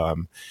health.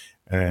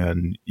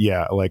 And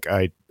yeah, like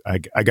I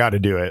got to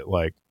do it.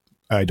 Like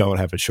I don't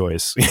have a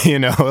choice,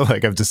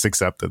 like I've just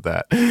accepted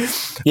that.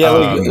 Yeah.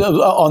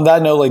 On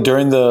that note, like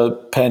during the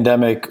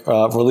pandemic,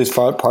 or at least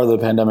part of the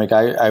pandemic,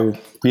 I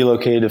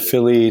relocated to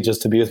Philly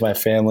just to be with my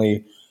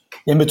family.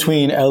 In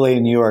between LA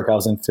and New York, I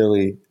was in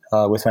Philly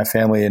with my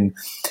family. And,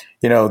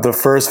 the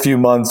first few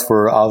months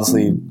were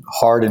obviously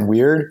hard and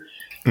weird.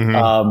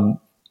 But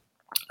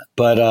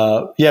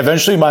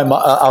eventually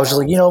I was just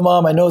like,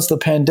 Mom, I know it's the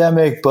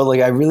pandemic, but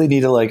like, I really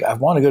need to, like, I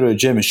want to go to a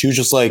gym. And she was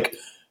just like,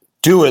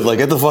 do it. Like,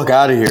 get the fuck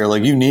out of here.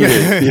 Like, you need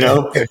it,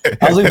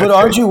 I was like, but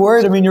aren't you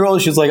worried? I mean, you're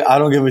old. She's like, I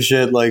don't give a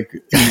shit. Like,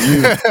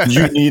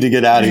 you need to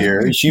get out of here.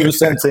 And she was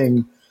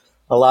sensing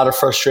a lot of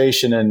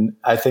frustration. And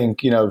I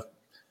think, it's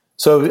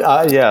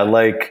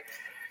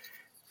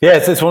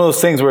one of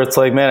those things where it's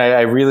like, man,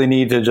 I really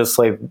need to just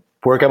like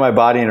work on my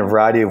body in a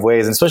variety of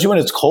ways. And especially when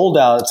it's cold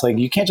out, it's like,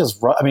 you can't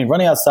just run. I mean,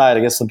 running outside, I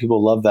guess some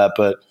people love that,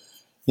 but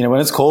when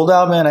it's cold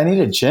out, man, I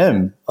need a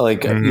gym,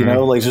 like,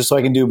 like just so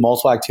I can do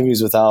multiple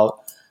activities without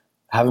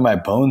having my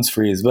bones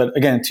freeze. But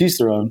again, to each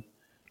their own.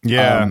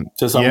 Yeah.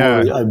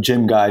 I'm a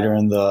gym guy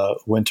during the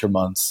winter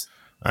months.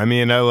 I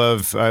mean, I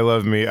love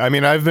me. I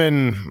mean, I've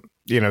been,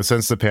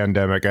 since the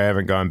pandemic, I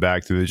haven't gone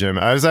back to the gym.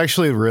 I was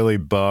actually really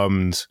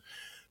bummed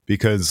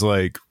because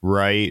like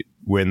right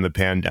when the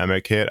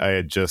pandemic hit, I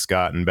had just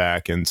gotten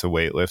back into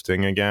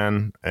weightlifting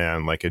again,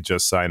 and like had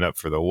just signed up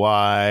for the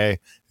Y,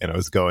 and I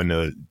was going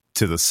to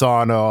the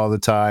sauna all the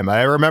time.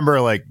 I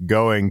remember like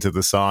going to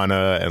the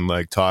sauna and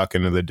like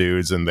talking to the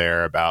dudes in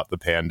there about the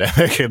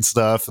pandemic and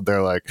stuff.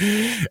 They're like,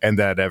 and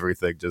then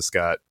everything just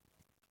got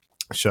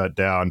shut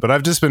down. But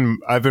I've been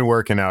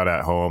working out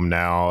at home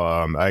now.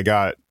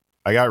 I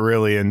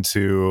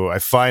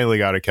finally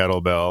got a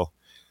kettlebell.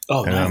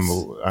 Oh, and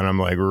nice. I'm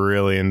like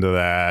really into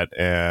that.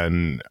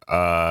 And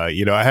I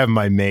have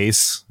my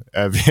mace.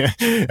 Have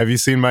you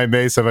seen my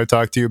mace? Have I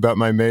talked to you about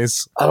my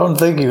mace? I don't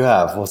think you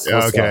have. What's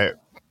Okay. up?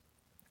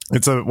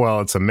 It's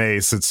a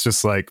mace. It's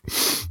just like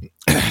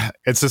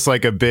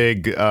a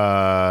big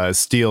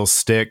steel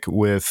stick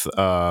with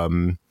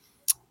like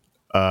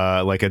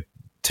a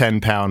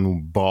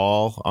 10-pound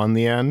ball on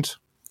the end,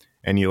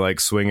 and you like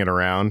swing it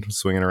around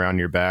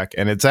your back.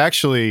 And it's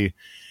actually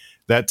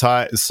that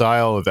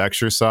style of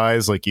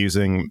exercise, like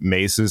using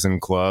maces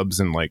and clubs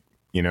and like,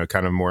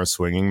 kind of more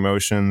swinging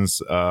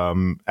motions,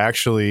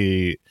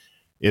 actually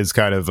is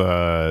kind of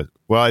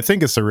I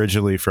think it's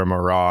originally from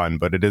Iran,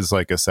 but it is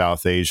like a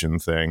South Asian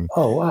thing.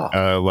 Oh,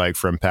 wow. Like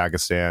from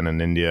Pakistan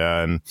and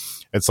India. And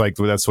it's like,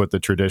 that's what the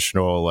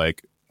traditional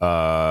like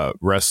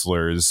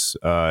wrestlers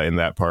in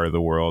that part of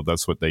the world,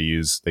 that's what they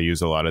use. They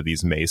use a lot of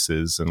these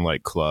maces and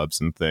like clubs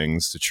and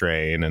things to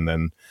train. And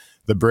then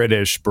the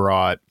British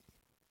brought,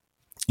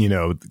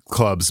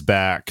 clubs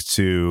back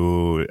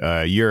to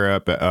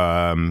Europe.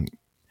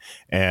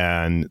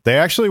 And they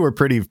actually were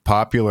pretty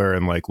popular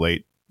in like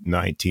late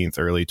 19th,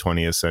 early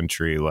 20th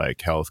century, like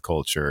health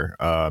culture.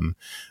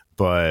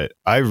 But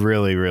I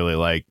really, really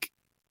like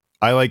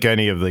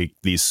any of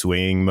these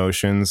swinging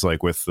motions,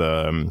 like with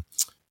the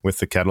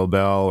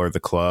kettlebell or the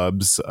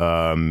clubs,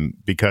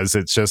 because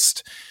it's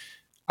just,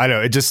 I don't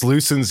know, it just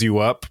loosens you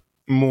up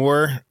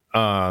more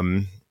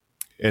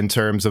in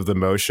terms of the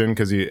motion,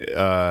 because you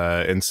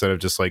instead of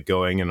just like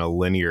going in a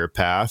linear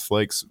path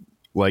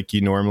like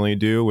you normally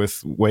do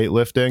with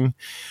weightlifting.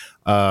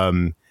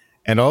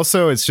 And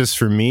also it's just,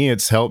 for me,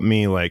 it's helped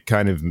me like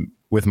kind of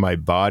with my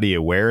body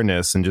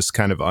awareness and just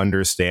kind of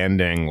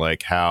understanding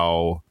like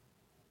how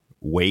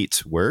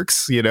weight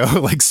works,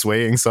 like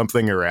swaying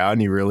something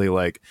around, you really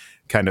like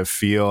kind of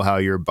feel how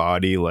your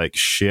body like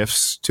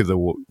shifts to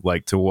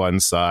to one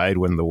side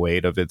when the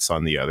weight of it's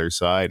on the other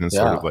side, and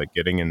sort of like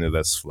getting into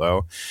this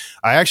flow.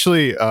 I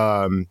actually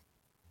I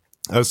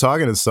was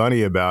talking to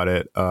Sonny about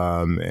it,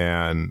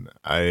 and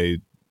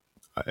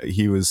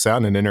he was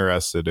sounding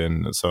interested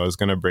in, so I was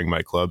going to bring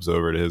my clubs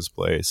over to his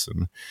place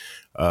and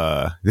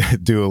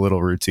do a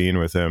little routine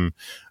with him.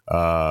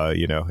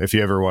 If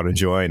you ever want to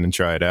join and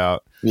try it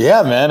out.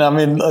 Yeah, man. I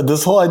mean,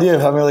 this whole idea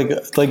of having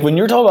like when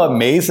you were talking about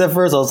mace at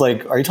first, I was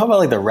like, are you talking about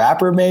like the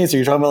rapper mace, or are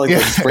you talking about like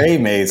the spray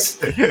mace?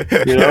 But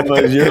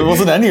it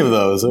wasn't any of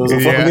those. It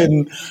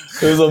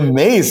was a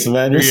mace,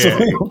 man. You're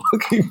swinging a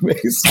fucking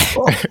mace.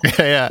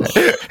 Yeah.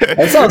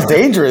 That sounds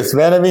dangerous,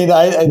 man. I mean,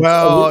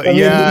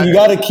 you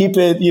got to keep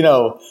it,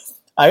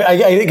 I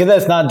think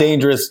that's not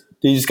dangerous.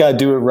 You just got to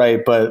do it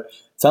right. But it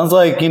sounds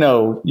like, you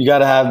got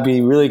to be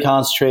really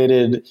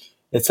concentrated.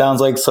 It sounds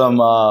like some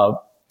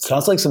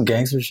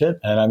gangster shit.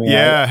 And I mean,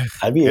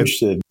 I'd be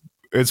interested.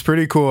 It's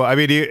pretty cool. I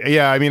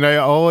mean, I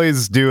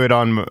always do it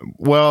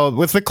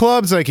with the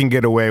clubs, I can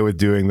get away with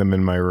doing them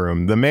in my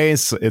room. The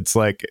mace, it's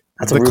like,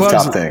 that's a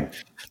rooftop thing.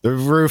 The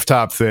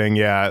rooftop thing,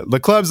 yeah. The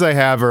clubs I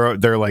have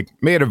they're like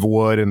made of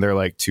wood, and they're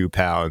like 2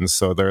 pounds,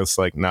 so there's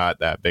like not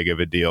that big of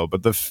a deal.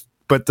 But the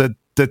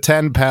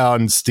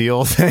 10-pound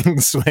steel thing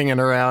swinging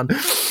around,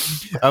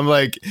 I'm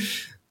like,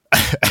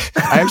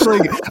 I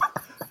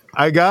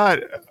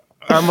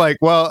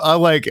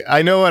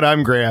know what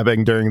I'm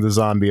grabbing during the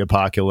zombie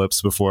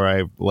apocalypse before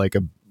I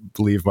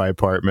leave my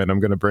apartment. I'm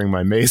going to bring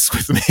my mace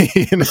with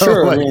me.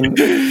 Sure.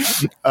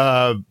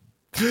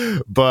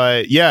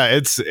 But yeah,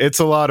 it's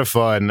a lot of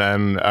fun,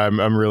 and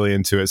I'm really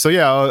into it. So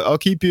yeah, I'll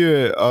keep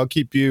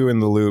you in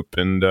the loop.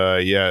 And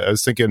I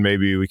was thinking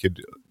maybe we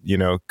could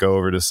go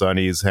over to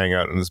Sonny's, hang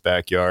out in his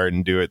backyard,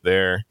 and do it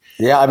there.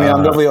 Yeah, I mean,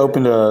 I'm definitely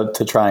open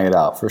to trying it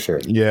out for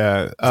sure.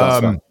 Yeah.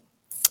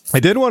 I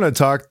did want to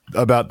talk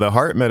about the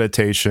heart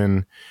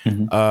meditation,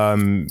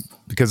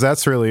 because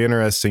that's really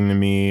interesting to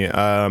me.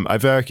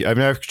 I've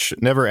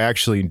never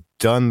actually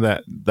done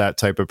that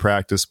type of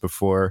practice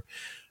before.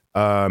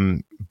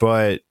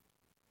 But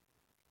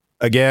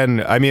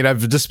again, I mean,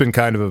 I've just been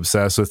kind of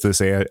obsessed with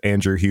this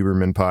Andrew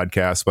Huberman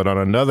podcast, but on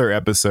another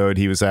episode,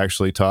 he was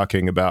actually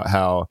talking about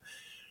how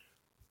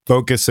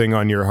focusing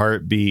on your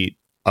heartbeat,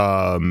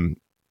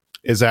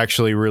 is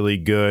actually really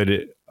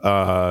good,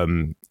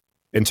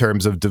 in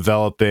terms of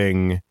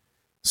developing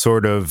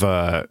sort of,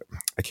 I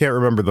can't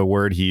remember the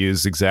word he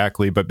used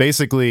exactly, but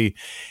basically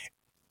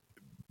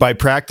by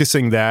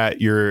practicing that,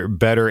 you're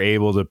better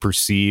able to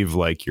perceive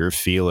like your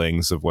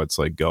feelings of what's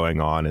like going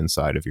on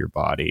inside of your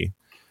body.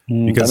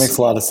 Because that makes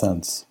a lot of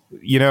sense.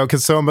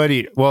 Because I'm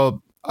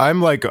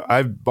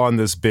on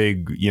this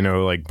big,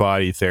 like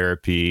body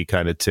therapy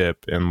kind of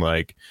tip. And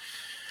like,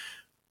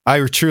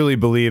 I truly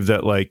believe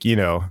that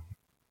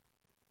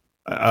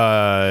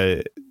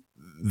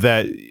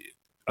that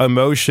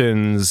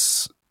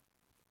emotions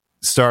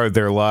start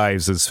their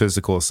lives as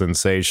physical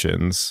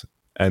sensations,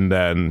 and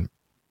then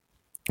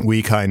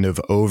we kind of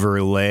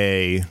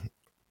overlay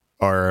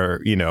our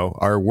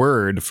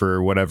word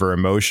for whatever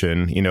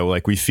emotion,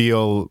 like we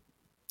feel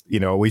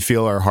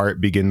our heart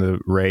begin to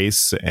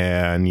race,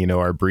 and,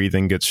 our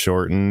breathing gets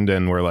shortened,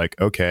 and we're like,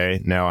 okay,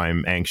 now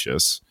I'm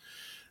anxious.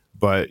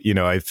 but, you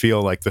know, I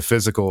feel like the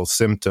physical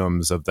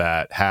symptoms of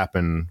that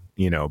happen,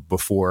 you know,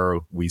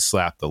 before we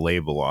slap the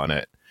label on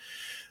it.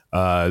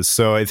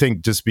 So I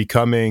think just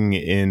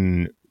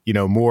becoming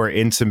more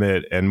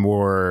intimate and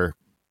more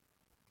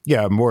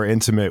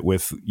intimate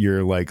with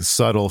your like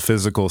subtle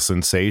physical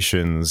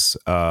sensations,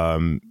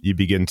 you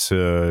begin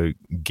to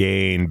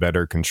gain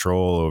better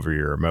control over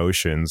your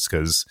emotions,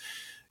 because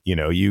you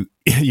know, you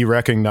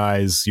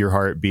recognize your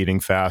heart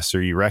beating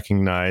faster, you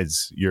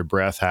recognize your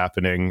breath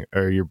happening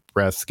or your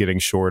breath getting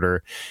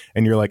shorter,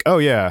 and you're like, oh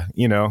yeah,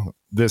 you know,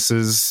 this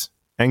is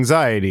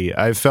anxiety.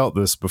 I've felt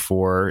this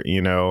before,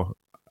 you know,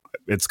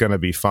 it's going to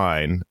be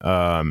fine.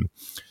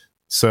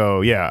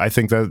 So yeah, I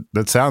think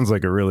that sounds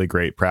like a really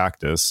great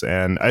practice.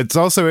 And it's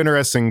also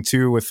interesting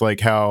too, with like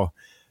how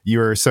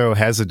you're so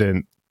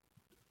hesitant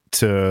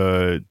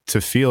to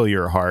feel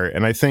your heart.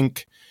 And I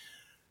think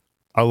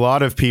a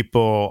lot of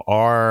people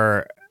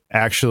are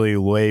actually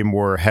way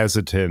more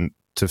hesitant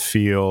to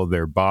feel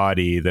their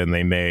body than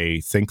they may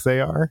think they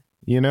are,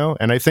 you know?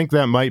 And I think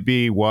that might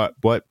be what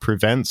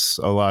prevents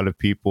a lot of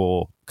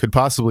people, could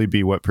possibly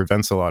be what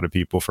prevents a lot of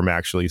people from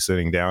actually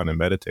sitting down and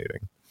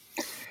meditating.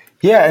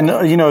 Yeah.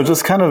 And, you know,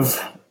 just kind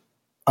of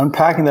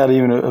unpacking that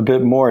even a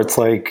bit more, it's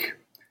like,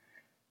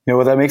 you know,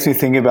 what that makes me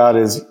think about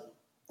is,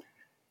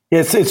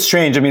 it's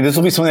strange. I mean, this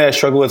will be something that I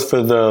struggle with for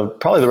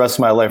probably the rest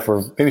of my life,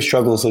 or maybe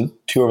struggles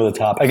too over the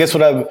top. I guess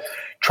what I'm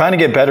trying to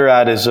get better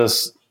at is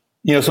just,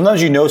 you know,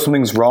 sometimes you know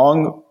something's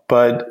wrong,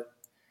 but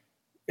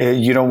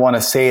you don't want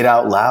to say it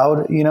out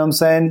loud. You know what I'm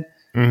saying?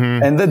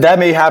 Mm-hmm. And that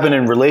may happen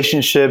in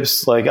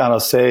relationships. Like, I don't know,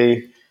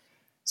 say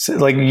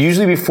like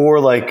usually before,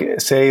 like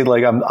say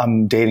like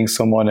I'm dating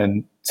someone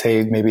and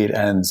say maybe it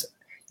ends,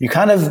 you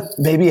kind of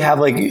maybe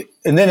have like,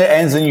 and then it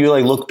ends and you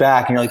like look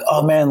back and you're like,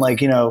 oh man, like,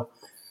 you know,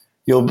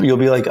 you'll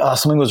be like, oh,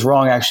 something was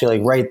wrong actually,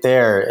 like right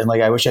there. And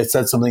like, I wish I'd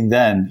said something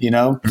then, you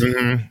know?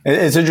 Mm-hmm.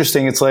 It's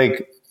interesting. It's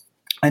like,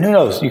 and who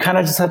knows, you kind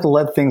of just have to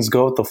let things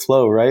go with the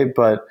flow. Right.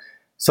 But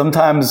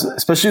sometimes,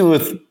 especially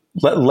with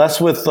less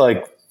with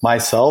like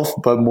myself,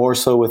 but more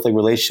so with like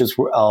relationships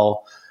where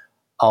I'll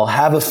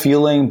have a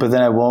feeling, but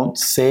then I won't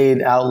say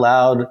it out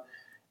loud.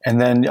 And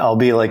then I'll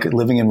be like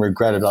living in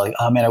regret about like,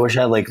 oh man, I wish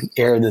I had like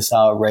aired this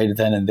out right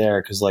then and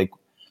there. Cause like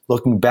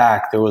looking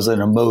back, there was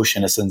an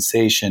emotion, a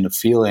sensation, a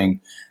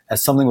feeling that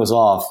something was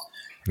off.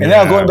 And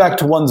now going back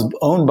to one's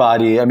own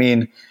body, I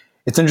mean,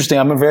 it's interesting.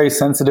 I'm a very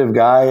sensitive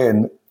guy,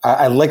 and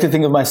I like to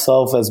think of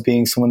myself as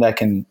being someone that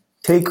can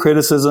take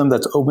criticism,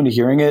 that's open to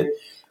hearing it.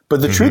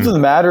 But the truth of the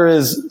matter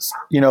is,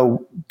 you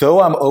know,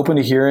 though I'm open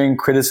to hearing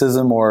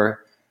criticism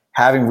or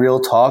having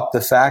real talk,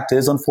 the fact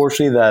is,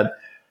 unfortunately, that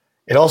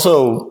it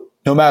also,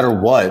 no matter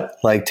what,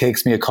 like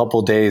takes me a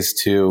couple days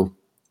to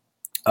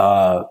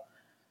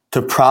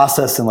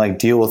process and like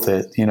deal with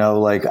it. You know,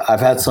 like I've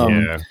had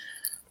some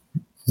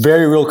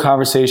very real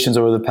conversations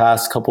over the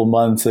past couple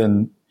months,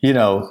 and, you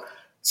know,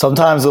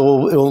 sometimes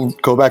it'll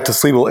go back to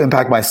sleep. It will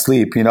impact my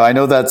sleep. You know, I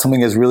know that something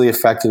has really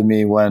affected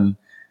me when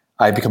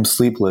I become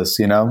sleepless,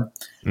 you know?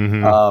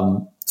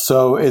 Mm-hmm.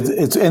 So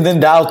it's, and then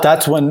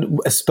that's when,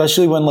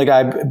 especially when like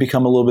I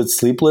become a little bit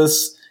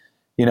sleepless,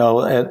 you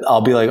know,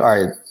 I'll be like,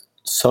 all right,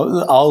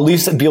 so I'll at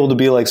least be able to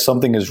be like,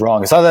 something is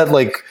wrong. It's not that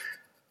like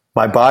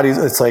my body's,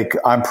 it's like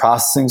I'm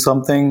processing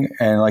something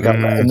and like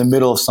I'm in the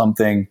middle of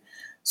something.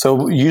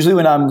 So usually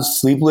when I'm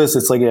sleepless,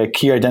 it's like a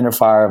key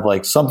identifier of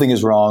like something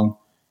is wrong,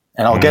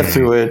 and I'll get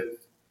through it.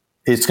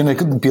 It's going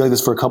to be like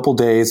this for a couple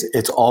days.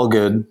 It's all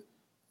good.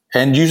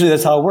 And usually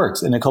that's how it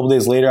works. And a couple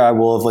days later, I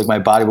will have like, my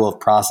body will have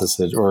processed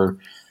it, or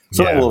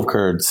something will have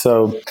occurred.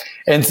 So,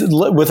 and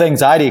with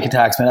anxiety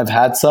attacks, man, I've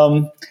had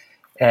some,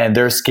 and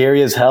they're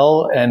scary as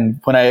hell.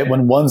 And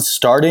when one's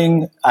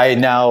starting, I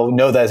now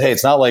know that, hey,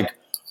 it's not like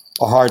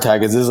a heart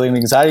attack. It's just like an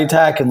anxiety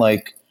attack, and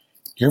like,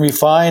 you're gonna be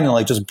fine, and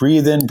like just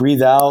breathe in,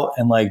 breathe out,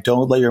 and like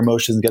don't let your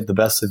emotions get the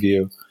best of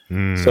you.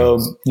 So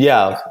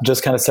yeah,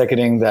 just kind of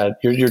seconding that.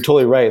 You're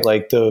totally right.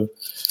 Like the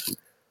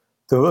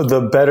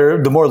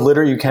better, the more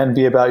literate you can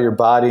be about your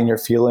body and your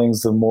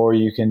feelings, the more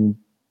you can,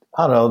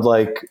 I don't know,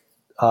 like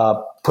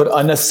put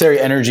unnecessary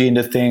energy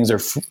into things, or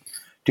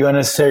do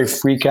unnecessary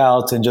freak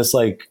outs, and just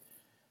like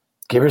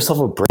give yourself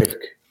a break,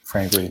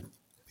 frankly.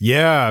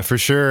 Yeah, for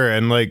sure.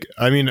 And like,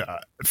 I mean,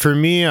 for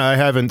me, I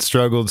haven't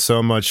struggled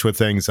so much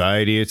with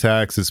anxiety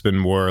attacks. It's been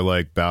more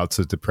like bouts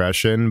of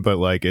depression, but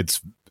like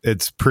it's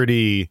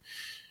pretty,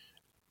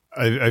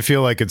 I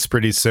feel like it's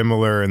pretty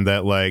similar in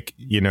that, like,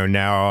 you know,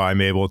 now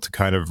I'm able to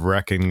kind of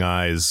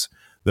recognize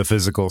the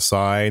physical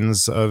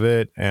signs of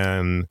it,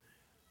 and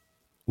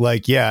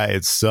like, yeah,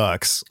 it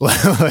sucks.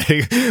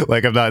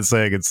 like I'm not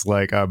saying it's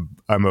like I'm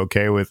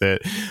okay with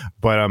it,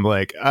 but I'm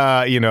like,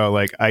 you know,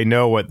 like I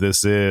know what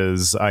this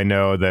is. I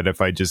know that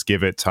if I just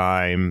give it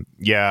time,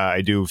 yeah,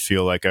 I do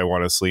feel like I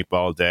want to sleep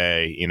all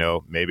day. You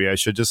know, maybe I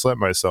should just let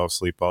myself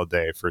sleep all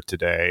day for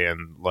today,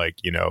 and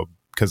like, you know,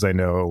 because I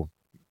know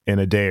in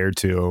a day or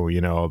two,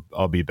 you know,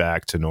 I'll be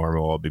back to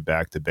normal. I'll be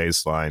back to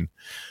baseline.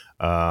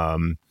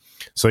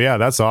 So yeah,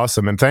 that's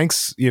awesome. And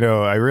thanks,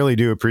 I really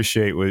do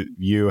appreciate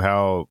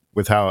how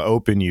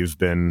open you've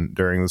been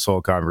during this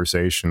whole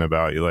conversation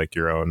about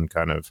your own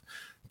kind of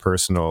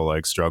personal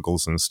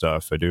struggles and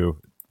stuff. I do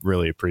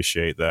really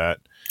appreciate that.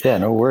 Yeah,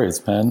 no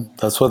worries, man.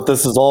 That's what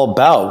this is all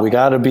about. We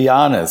got to be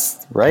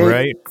honest, right?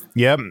 Right.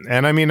 Yep.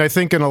 And I mean, I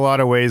think in a lot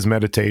of ways,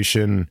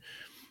 meditation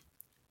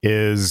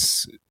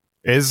is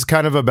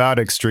kind of about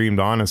extreme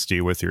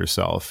honesty with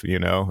yourself.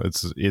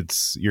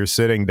 It's you're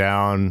sitting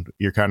down,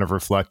 you're kind of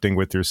reflecting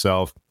with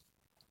yourself,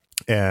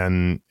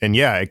 and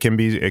yeah, it can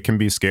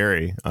be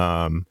scary.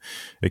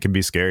 It can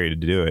be scary to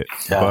do it.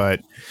 Yeah.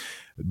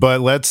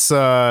 But let's.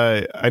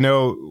 I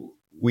know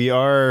we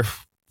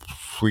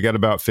got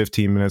about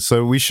 15 minutes,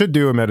 so we should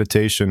do a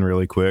meditation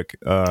really quick.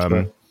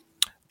 Sure.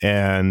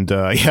 And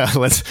yeah,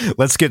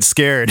 let's get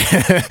scared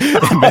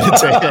and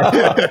meditate.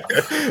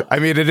 I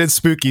mean, it is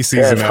spooky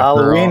season. Yeah, it's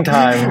Halloween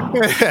time.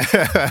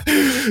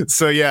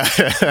 So yeah,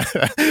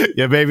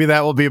 maybe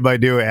that will be my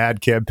new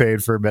ad campaign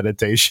for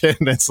meditation.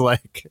 It's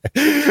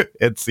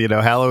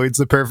Halloween's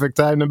the perfect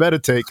time to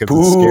meditate because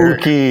it's scary.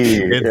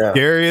 It's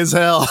scary as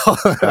hell.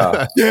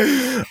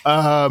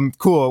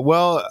 Cool.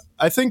 Well,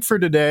 I think for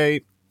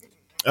today,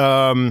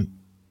 why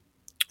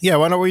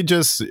don't we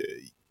just.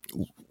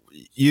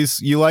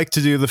 You like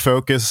to do the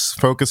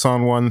focus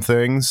on one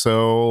thing,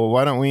 so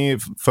why don't we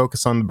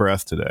focus on the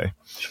breath today?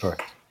 Sure.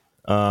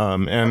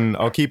 And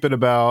I'll keep it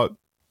about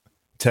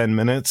 10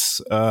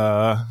 minutes,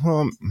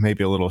 well,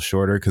 maybe a little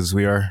shorter because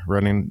we are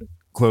running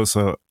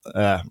out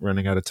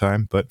of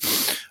time. But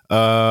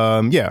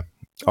yeah,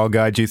 I'll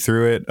guide you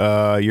through it.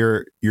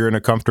 You're in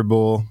a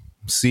comfortable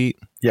seat?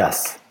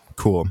 Yes.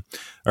 Cool.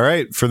 All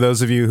right. For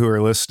those of you who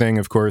are listening,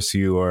 of course,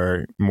 you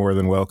are more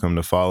than welcome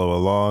to follow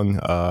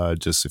along.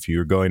 Just if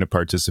you're going to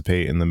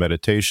participate in the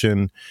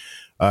meditation,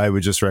 I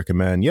would just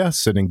recommend,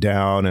 sitting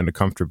down in a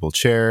comfortable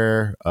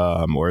chair,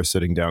 or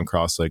sitting down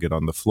cross-legged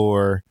on the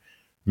floor,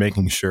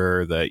 making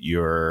sure that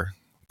your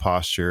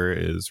posture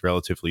is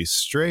relatively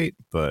straight,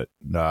 but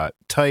not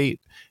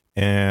tight.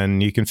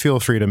 And you can feel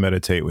free to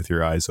meditate with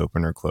your eyes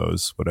open or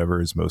closed,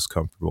 whatever is most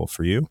comfortable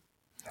for you.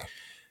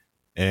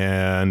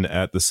 And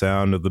at the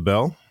sound of the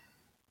bell,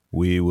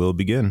 we will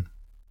begin.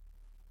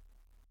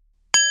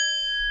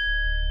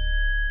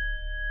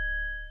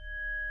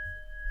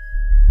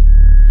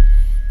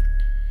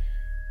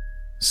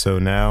 So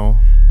now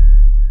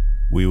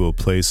we will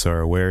place our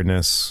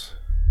awareness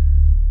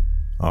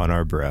on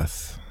our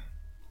breath.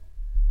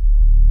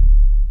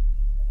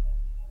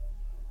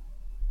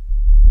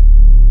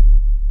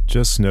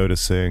 Just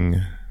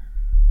noticing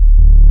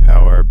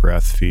how our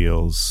breath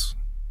feels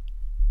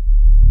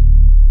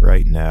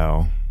right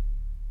now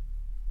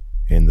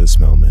in this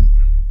moment.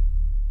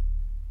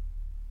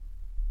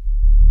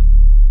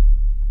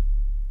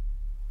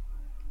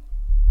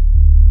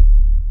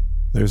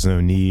 There's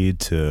no need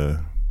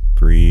to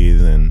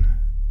breathe in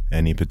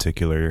any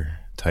particular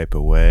type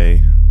of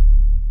way.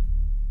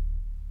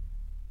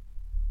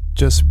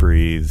 Just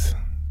breathe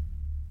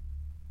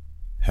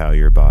how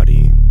your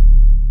body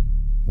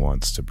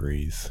wants to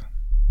breathe.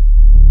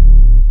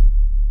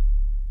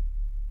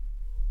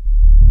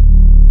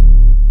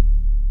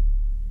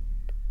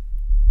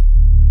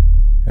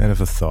 And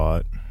if a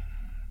thought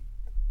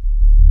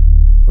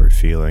or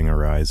feeling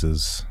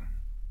arises,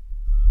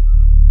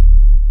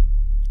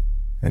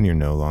 and you're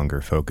no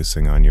longer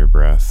focusing on your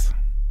breath,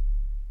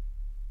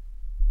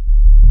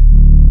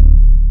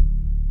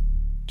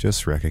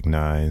 just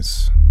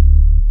recognize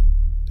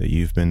that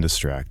you've been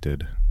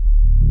distracted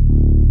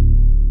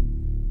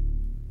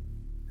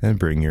and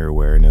bring your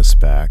awareness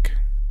back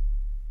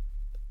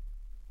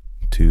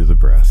to the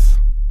breath.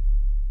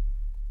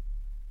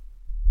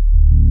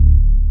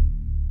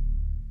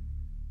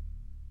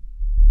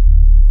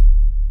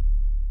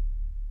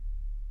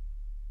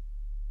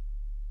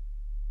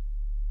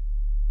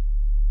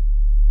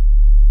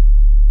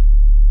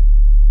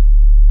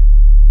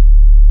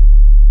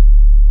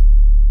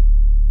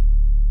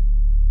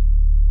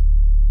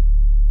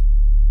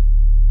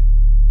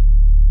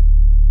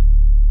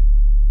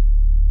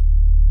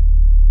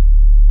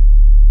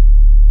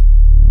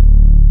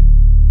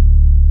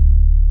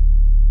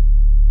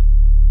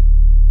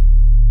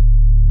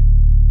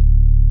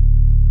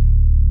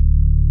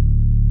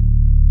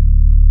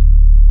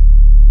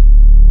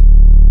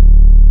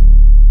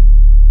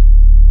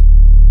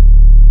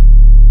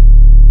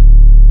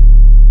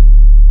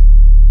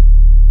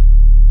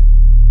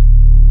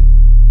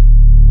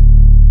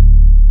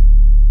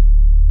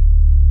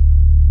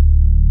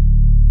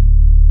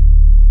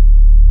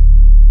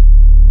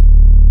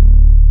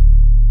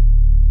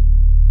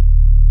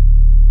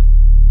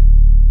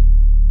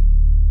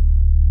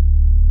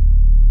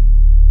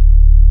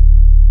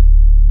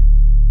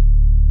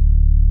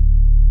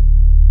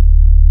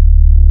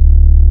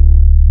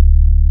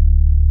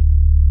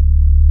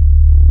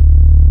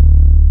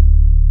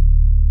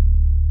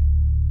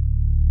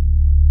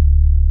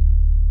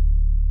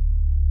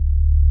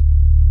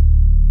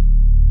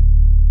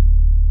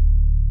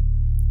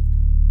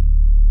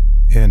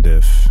 And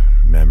if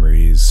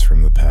memories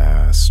from the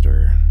past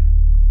or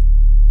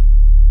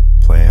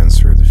plans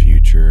for the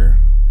future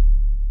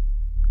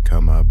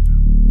come up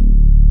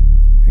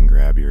and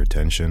grab your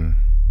attention,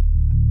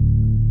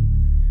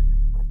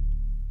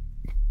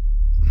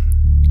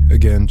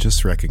 again,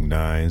 just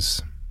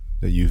recognize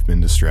that you've been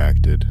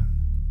distracted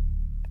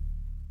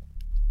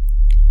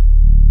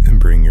and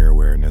bring your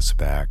awareness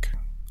back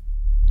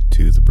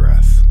to the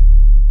breath.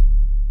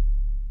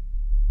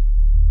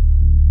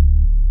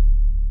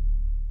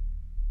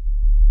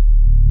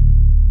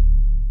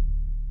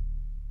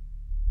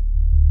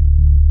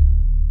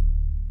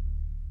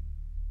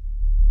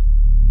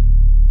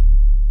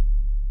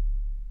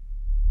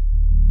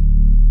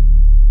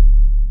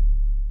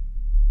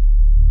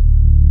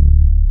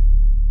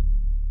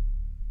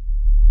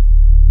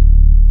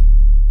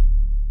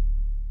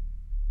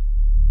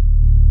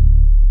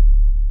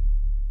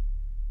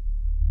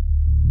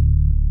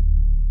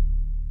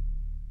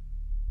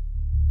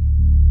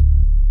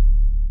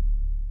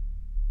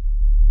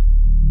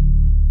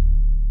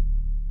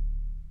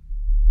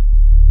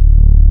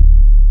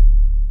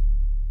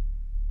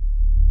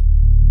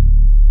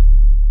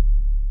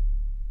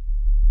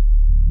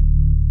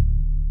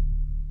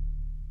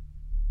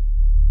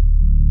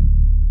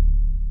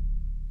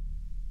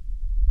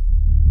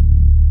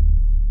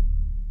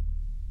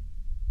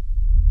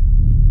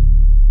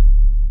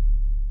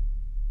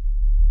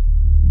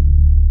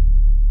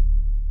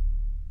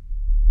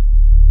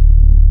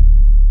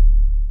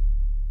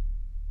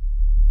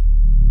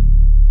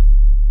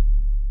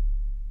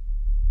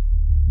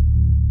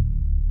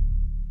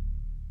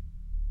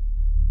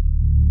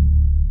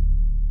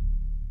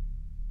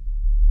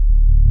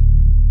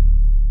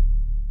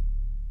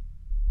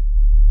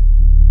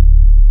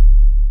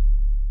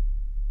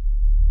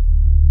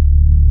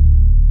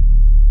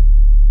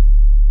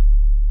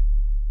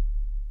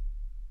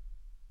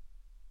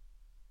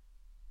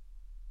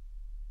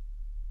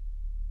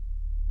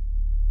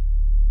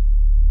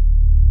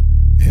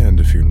 And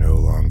if you're no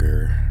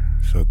longer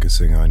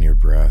focusing on your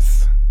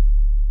breath,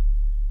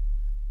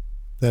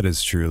 that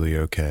is truly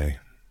okay.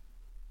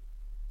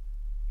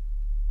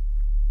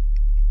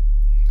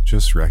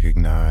 Just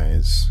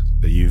recognize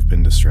that you've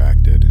been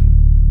distracted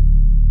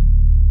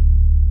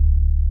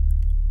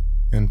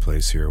and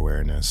place your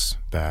awareness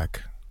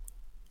back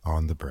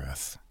on the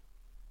breath.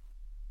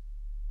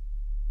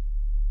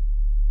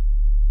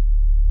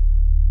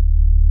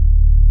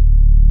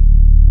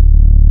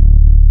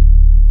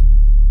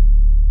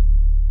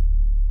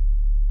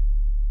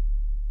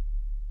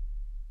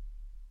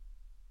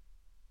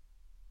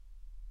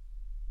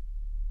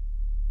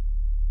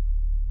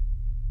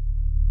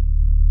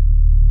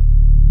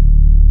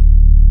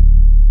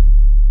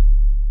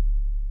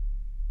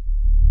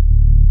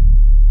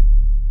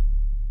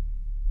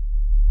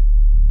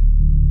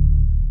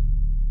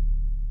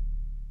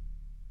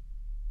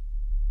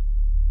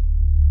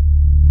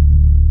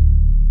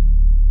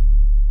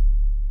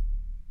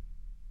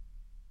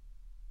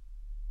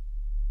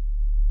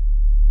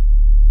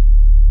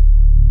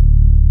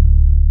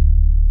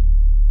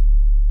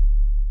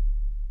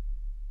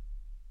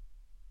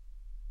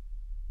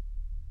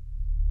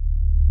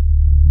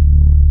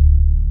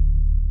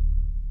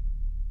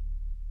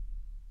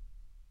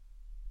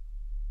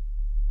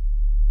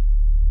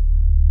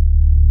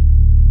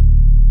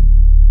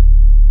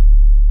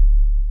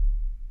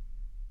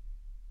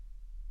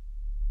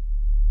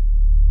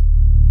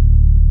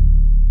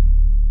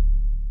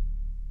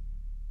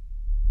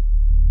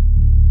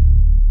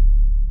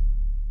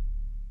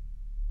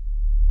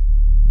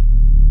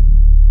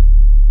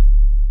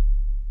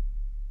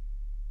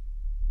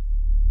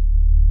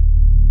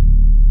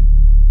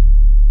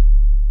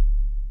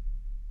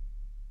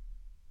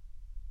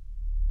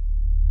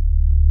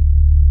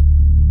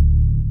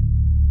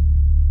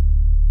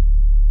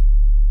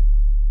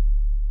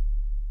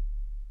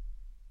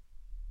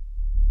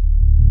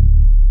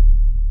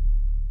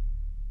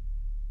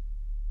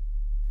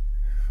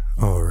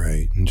 All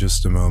right, in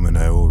just a moment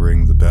I will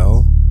ring the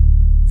bell,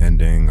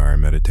 ending our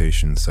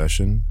meditation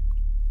session.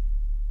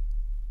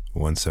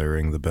 Once I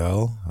ring the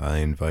bell, I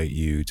invite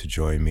you to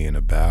join me in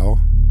a bow,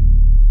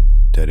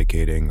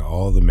 dedicating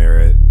all the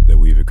merit that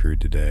we've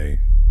accrued today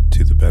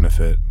to the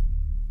benefit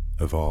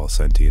of all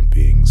sentient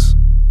beings.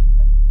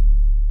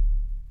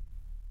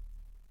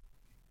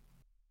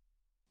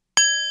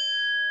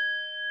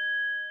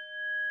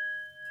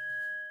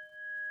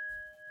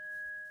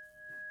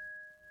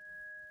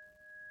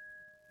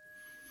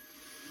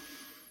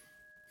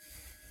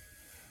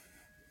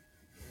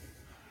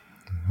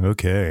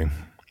 Okay.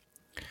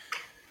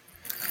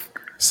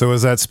 So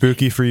was that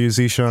spooky for you,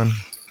 Zishan?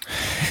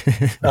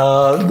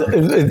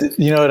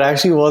 It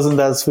actually wasn't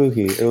that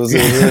spooky. It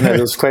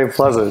was quite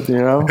pleasant,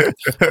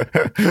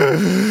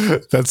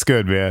 That's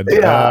good, man.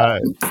 Yeah.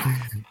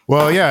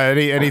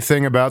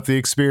 Anything about the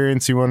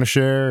experience you want to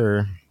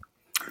share?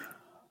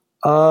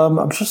 Or?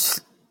 I'm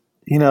just,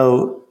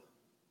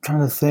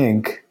 trying to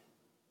think.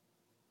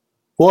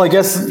 Well, I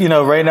guess,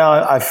 right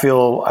now I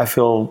feel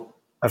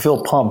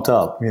pumped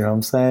up, you know what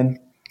I'm saying?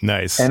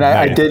 Nice. And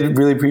I did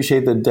really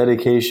appreciate the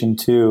dedication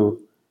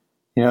too.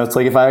 It's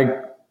like if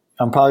I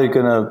I'm probably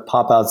going to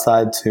pop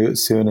outside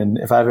soon. And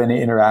if I have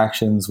any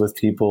interactions with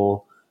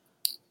people,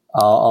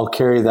 I'll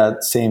carry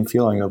that same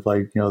feeling of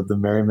like, the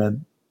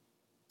merriment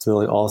to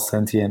like all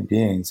sentient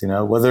beings,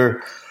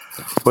 whether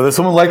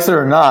someone likes it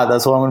or not,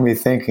 that's what I'm going to be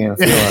thinking and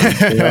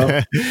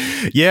feeling.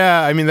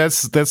 Yeah. I mean,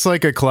 that's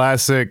like a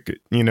classic,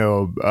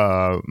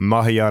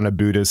 Mahayana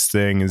Buddhist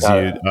thing is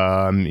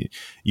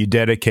you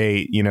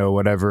dedicate,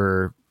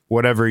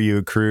 whatever you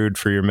accrued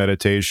for your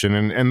meditation.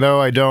 And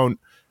though I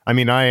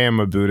am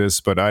a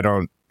Buddhist, but I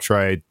don't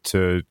try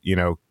to,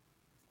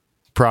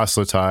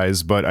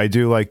 proselytize, but I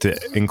do like to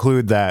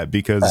include that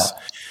because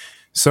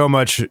so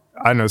much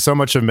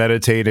of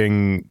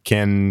meditating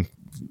can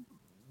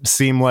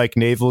seem like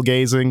navel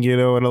gazing, in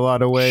a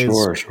lot of ways.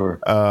 Sure.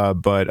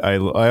 But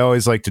I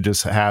always like to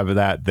just have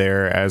that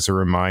there as a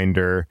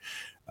reminder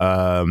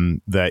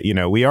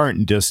that, we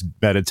aren't just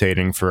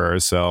meditating for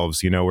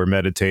ourselves, we're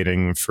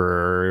meditating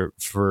for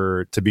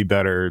to be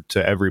better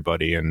to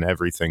everybody and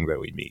everything that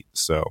we meet.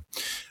 So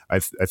I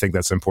think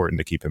that's important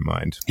to keep in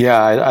mind.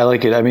 Yeah, I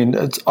like it. I mean,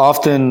 it's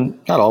often,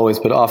 not always,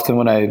 but often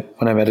when I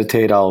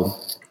meditate, I'll,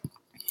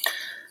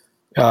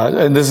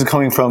 and this is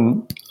coming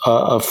from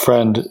a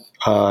friend,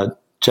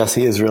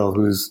 Jesse Israel,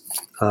 who's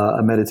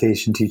a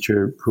meditation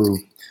teacher who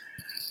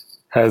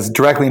has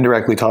directly and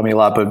indirectly taught me a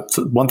lot. But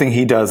one thing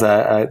he does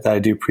that I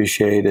do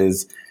appreciate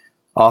is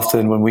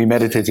often when we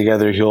meditate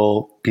together,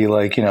 he'll be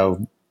like,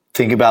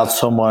 think about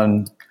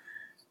someone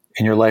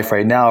in your life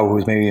right now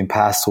who's maybe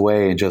passed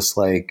away and just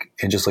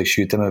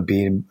shoot them a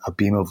beam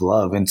of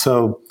love. And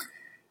so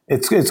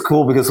it's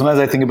cool because sometimes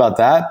I think about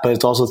that, but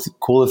it's also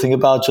cool to think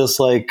about just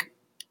like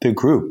the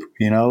group,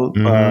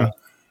 and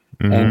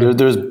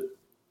there's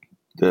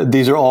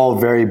these are all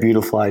very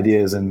beautiful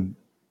ideas. And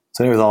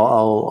so anyways,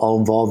 I'll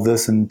involve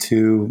this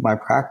into my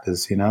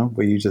practice,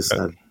 what you just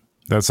said.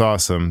 That's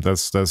awesome.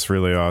 That's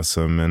really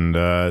awesome. And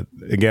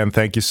again,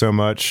 thank you so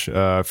much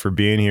for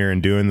being here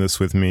and doing this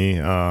with me.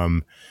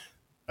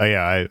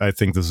 I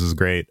think this is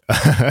great.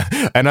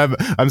 And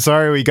I'm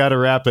sorry we got to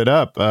wrap it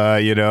up.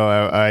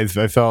 I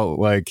felt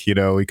like,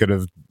 we could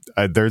have,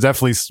 there's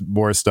definitely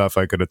more stuff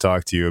I could have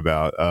talked to you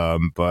about.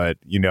 But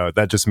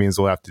that just means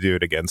we'll have to do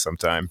it again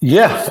sometime.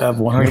 Yeah,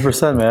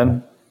 100%,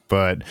 man.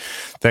 But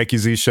thank you,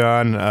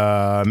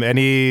 Zeeshan.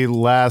 Any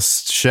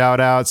last shout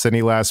outs,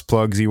 any last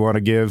plugs you want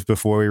to give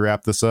before we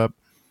wrap this up?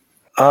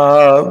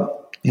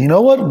 You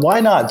know what? Why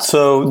not?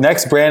 So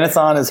next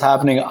Brandathon is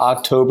happening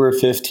October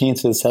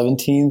 15th to the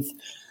 17th.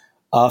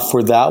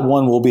 For that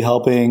one, we'll be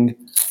helping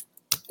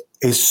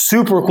a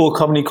super cool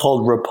company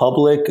called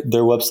Republic.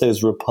 Their website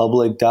is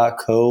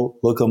republic.co.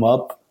 Look them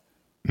up.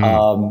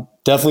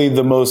 Definitely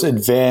the most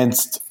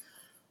advanced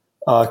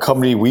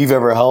company we've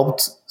ever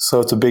helped. So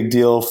it's a big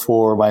deal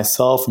for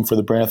myself and for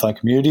the Brandathon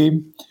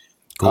community.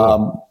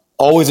 Cool.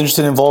 Always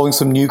interested in involving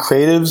some new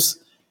creatives.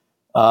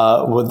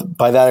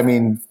 By that, I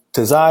mean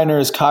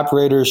designers,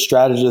 copywriters,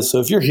 strategists. So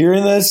if you're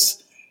hearing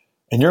this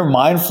and you're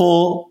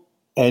mindful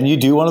and you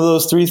do one of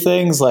those three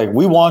things, like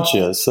we want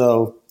you.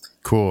 So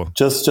cool.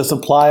 Just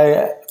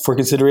apply for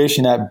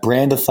consideration at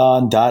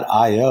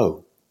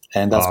brandathon.io.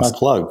 And that's my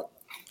plug.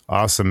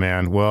 Awesome,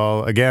 man.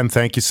 Well, again,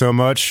 thank you so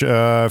much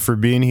for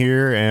being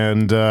here.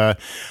 And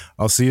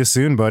I'll see you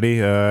soon, buddy.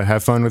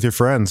 Have fun with your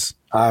friends.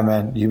 All right,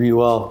 man. You be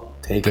well.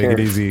 Take care. Take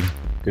it easy.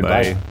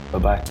 Goodbye. Bye.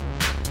 Bye-bye.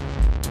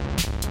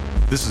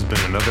 This has been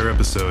another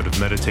episode of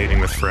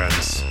Meditating with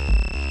Friends.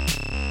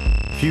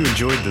 If you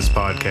enjoyed this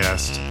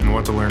podcast and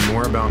want to learn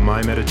more about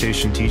my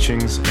meditation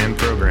teachings and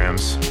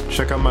programs,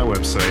 check out my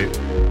website,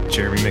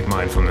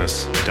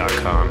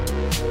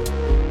 jeremymcmindfulness.com.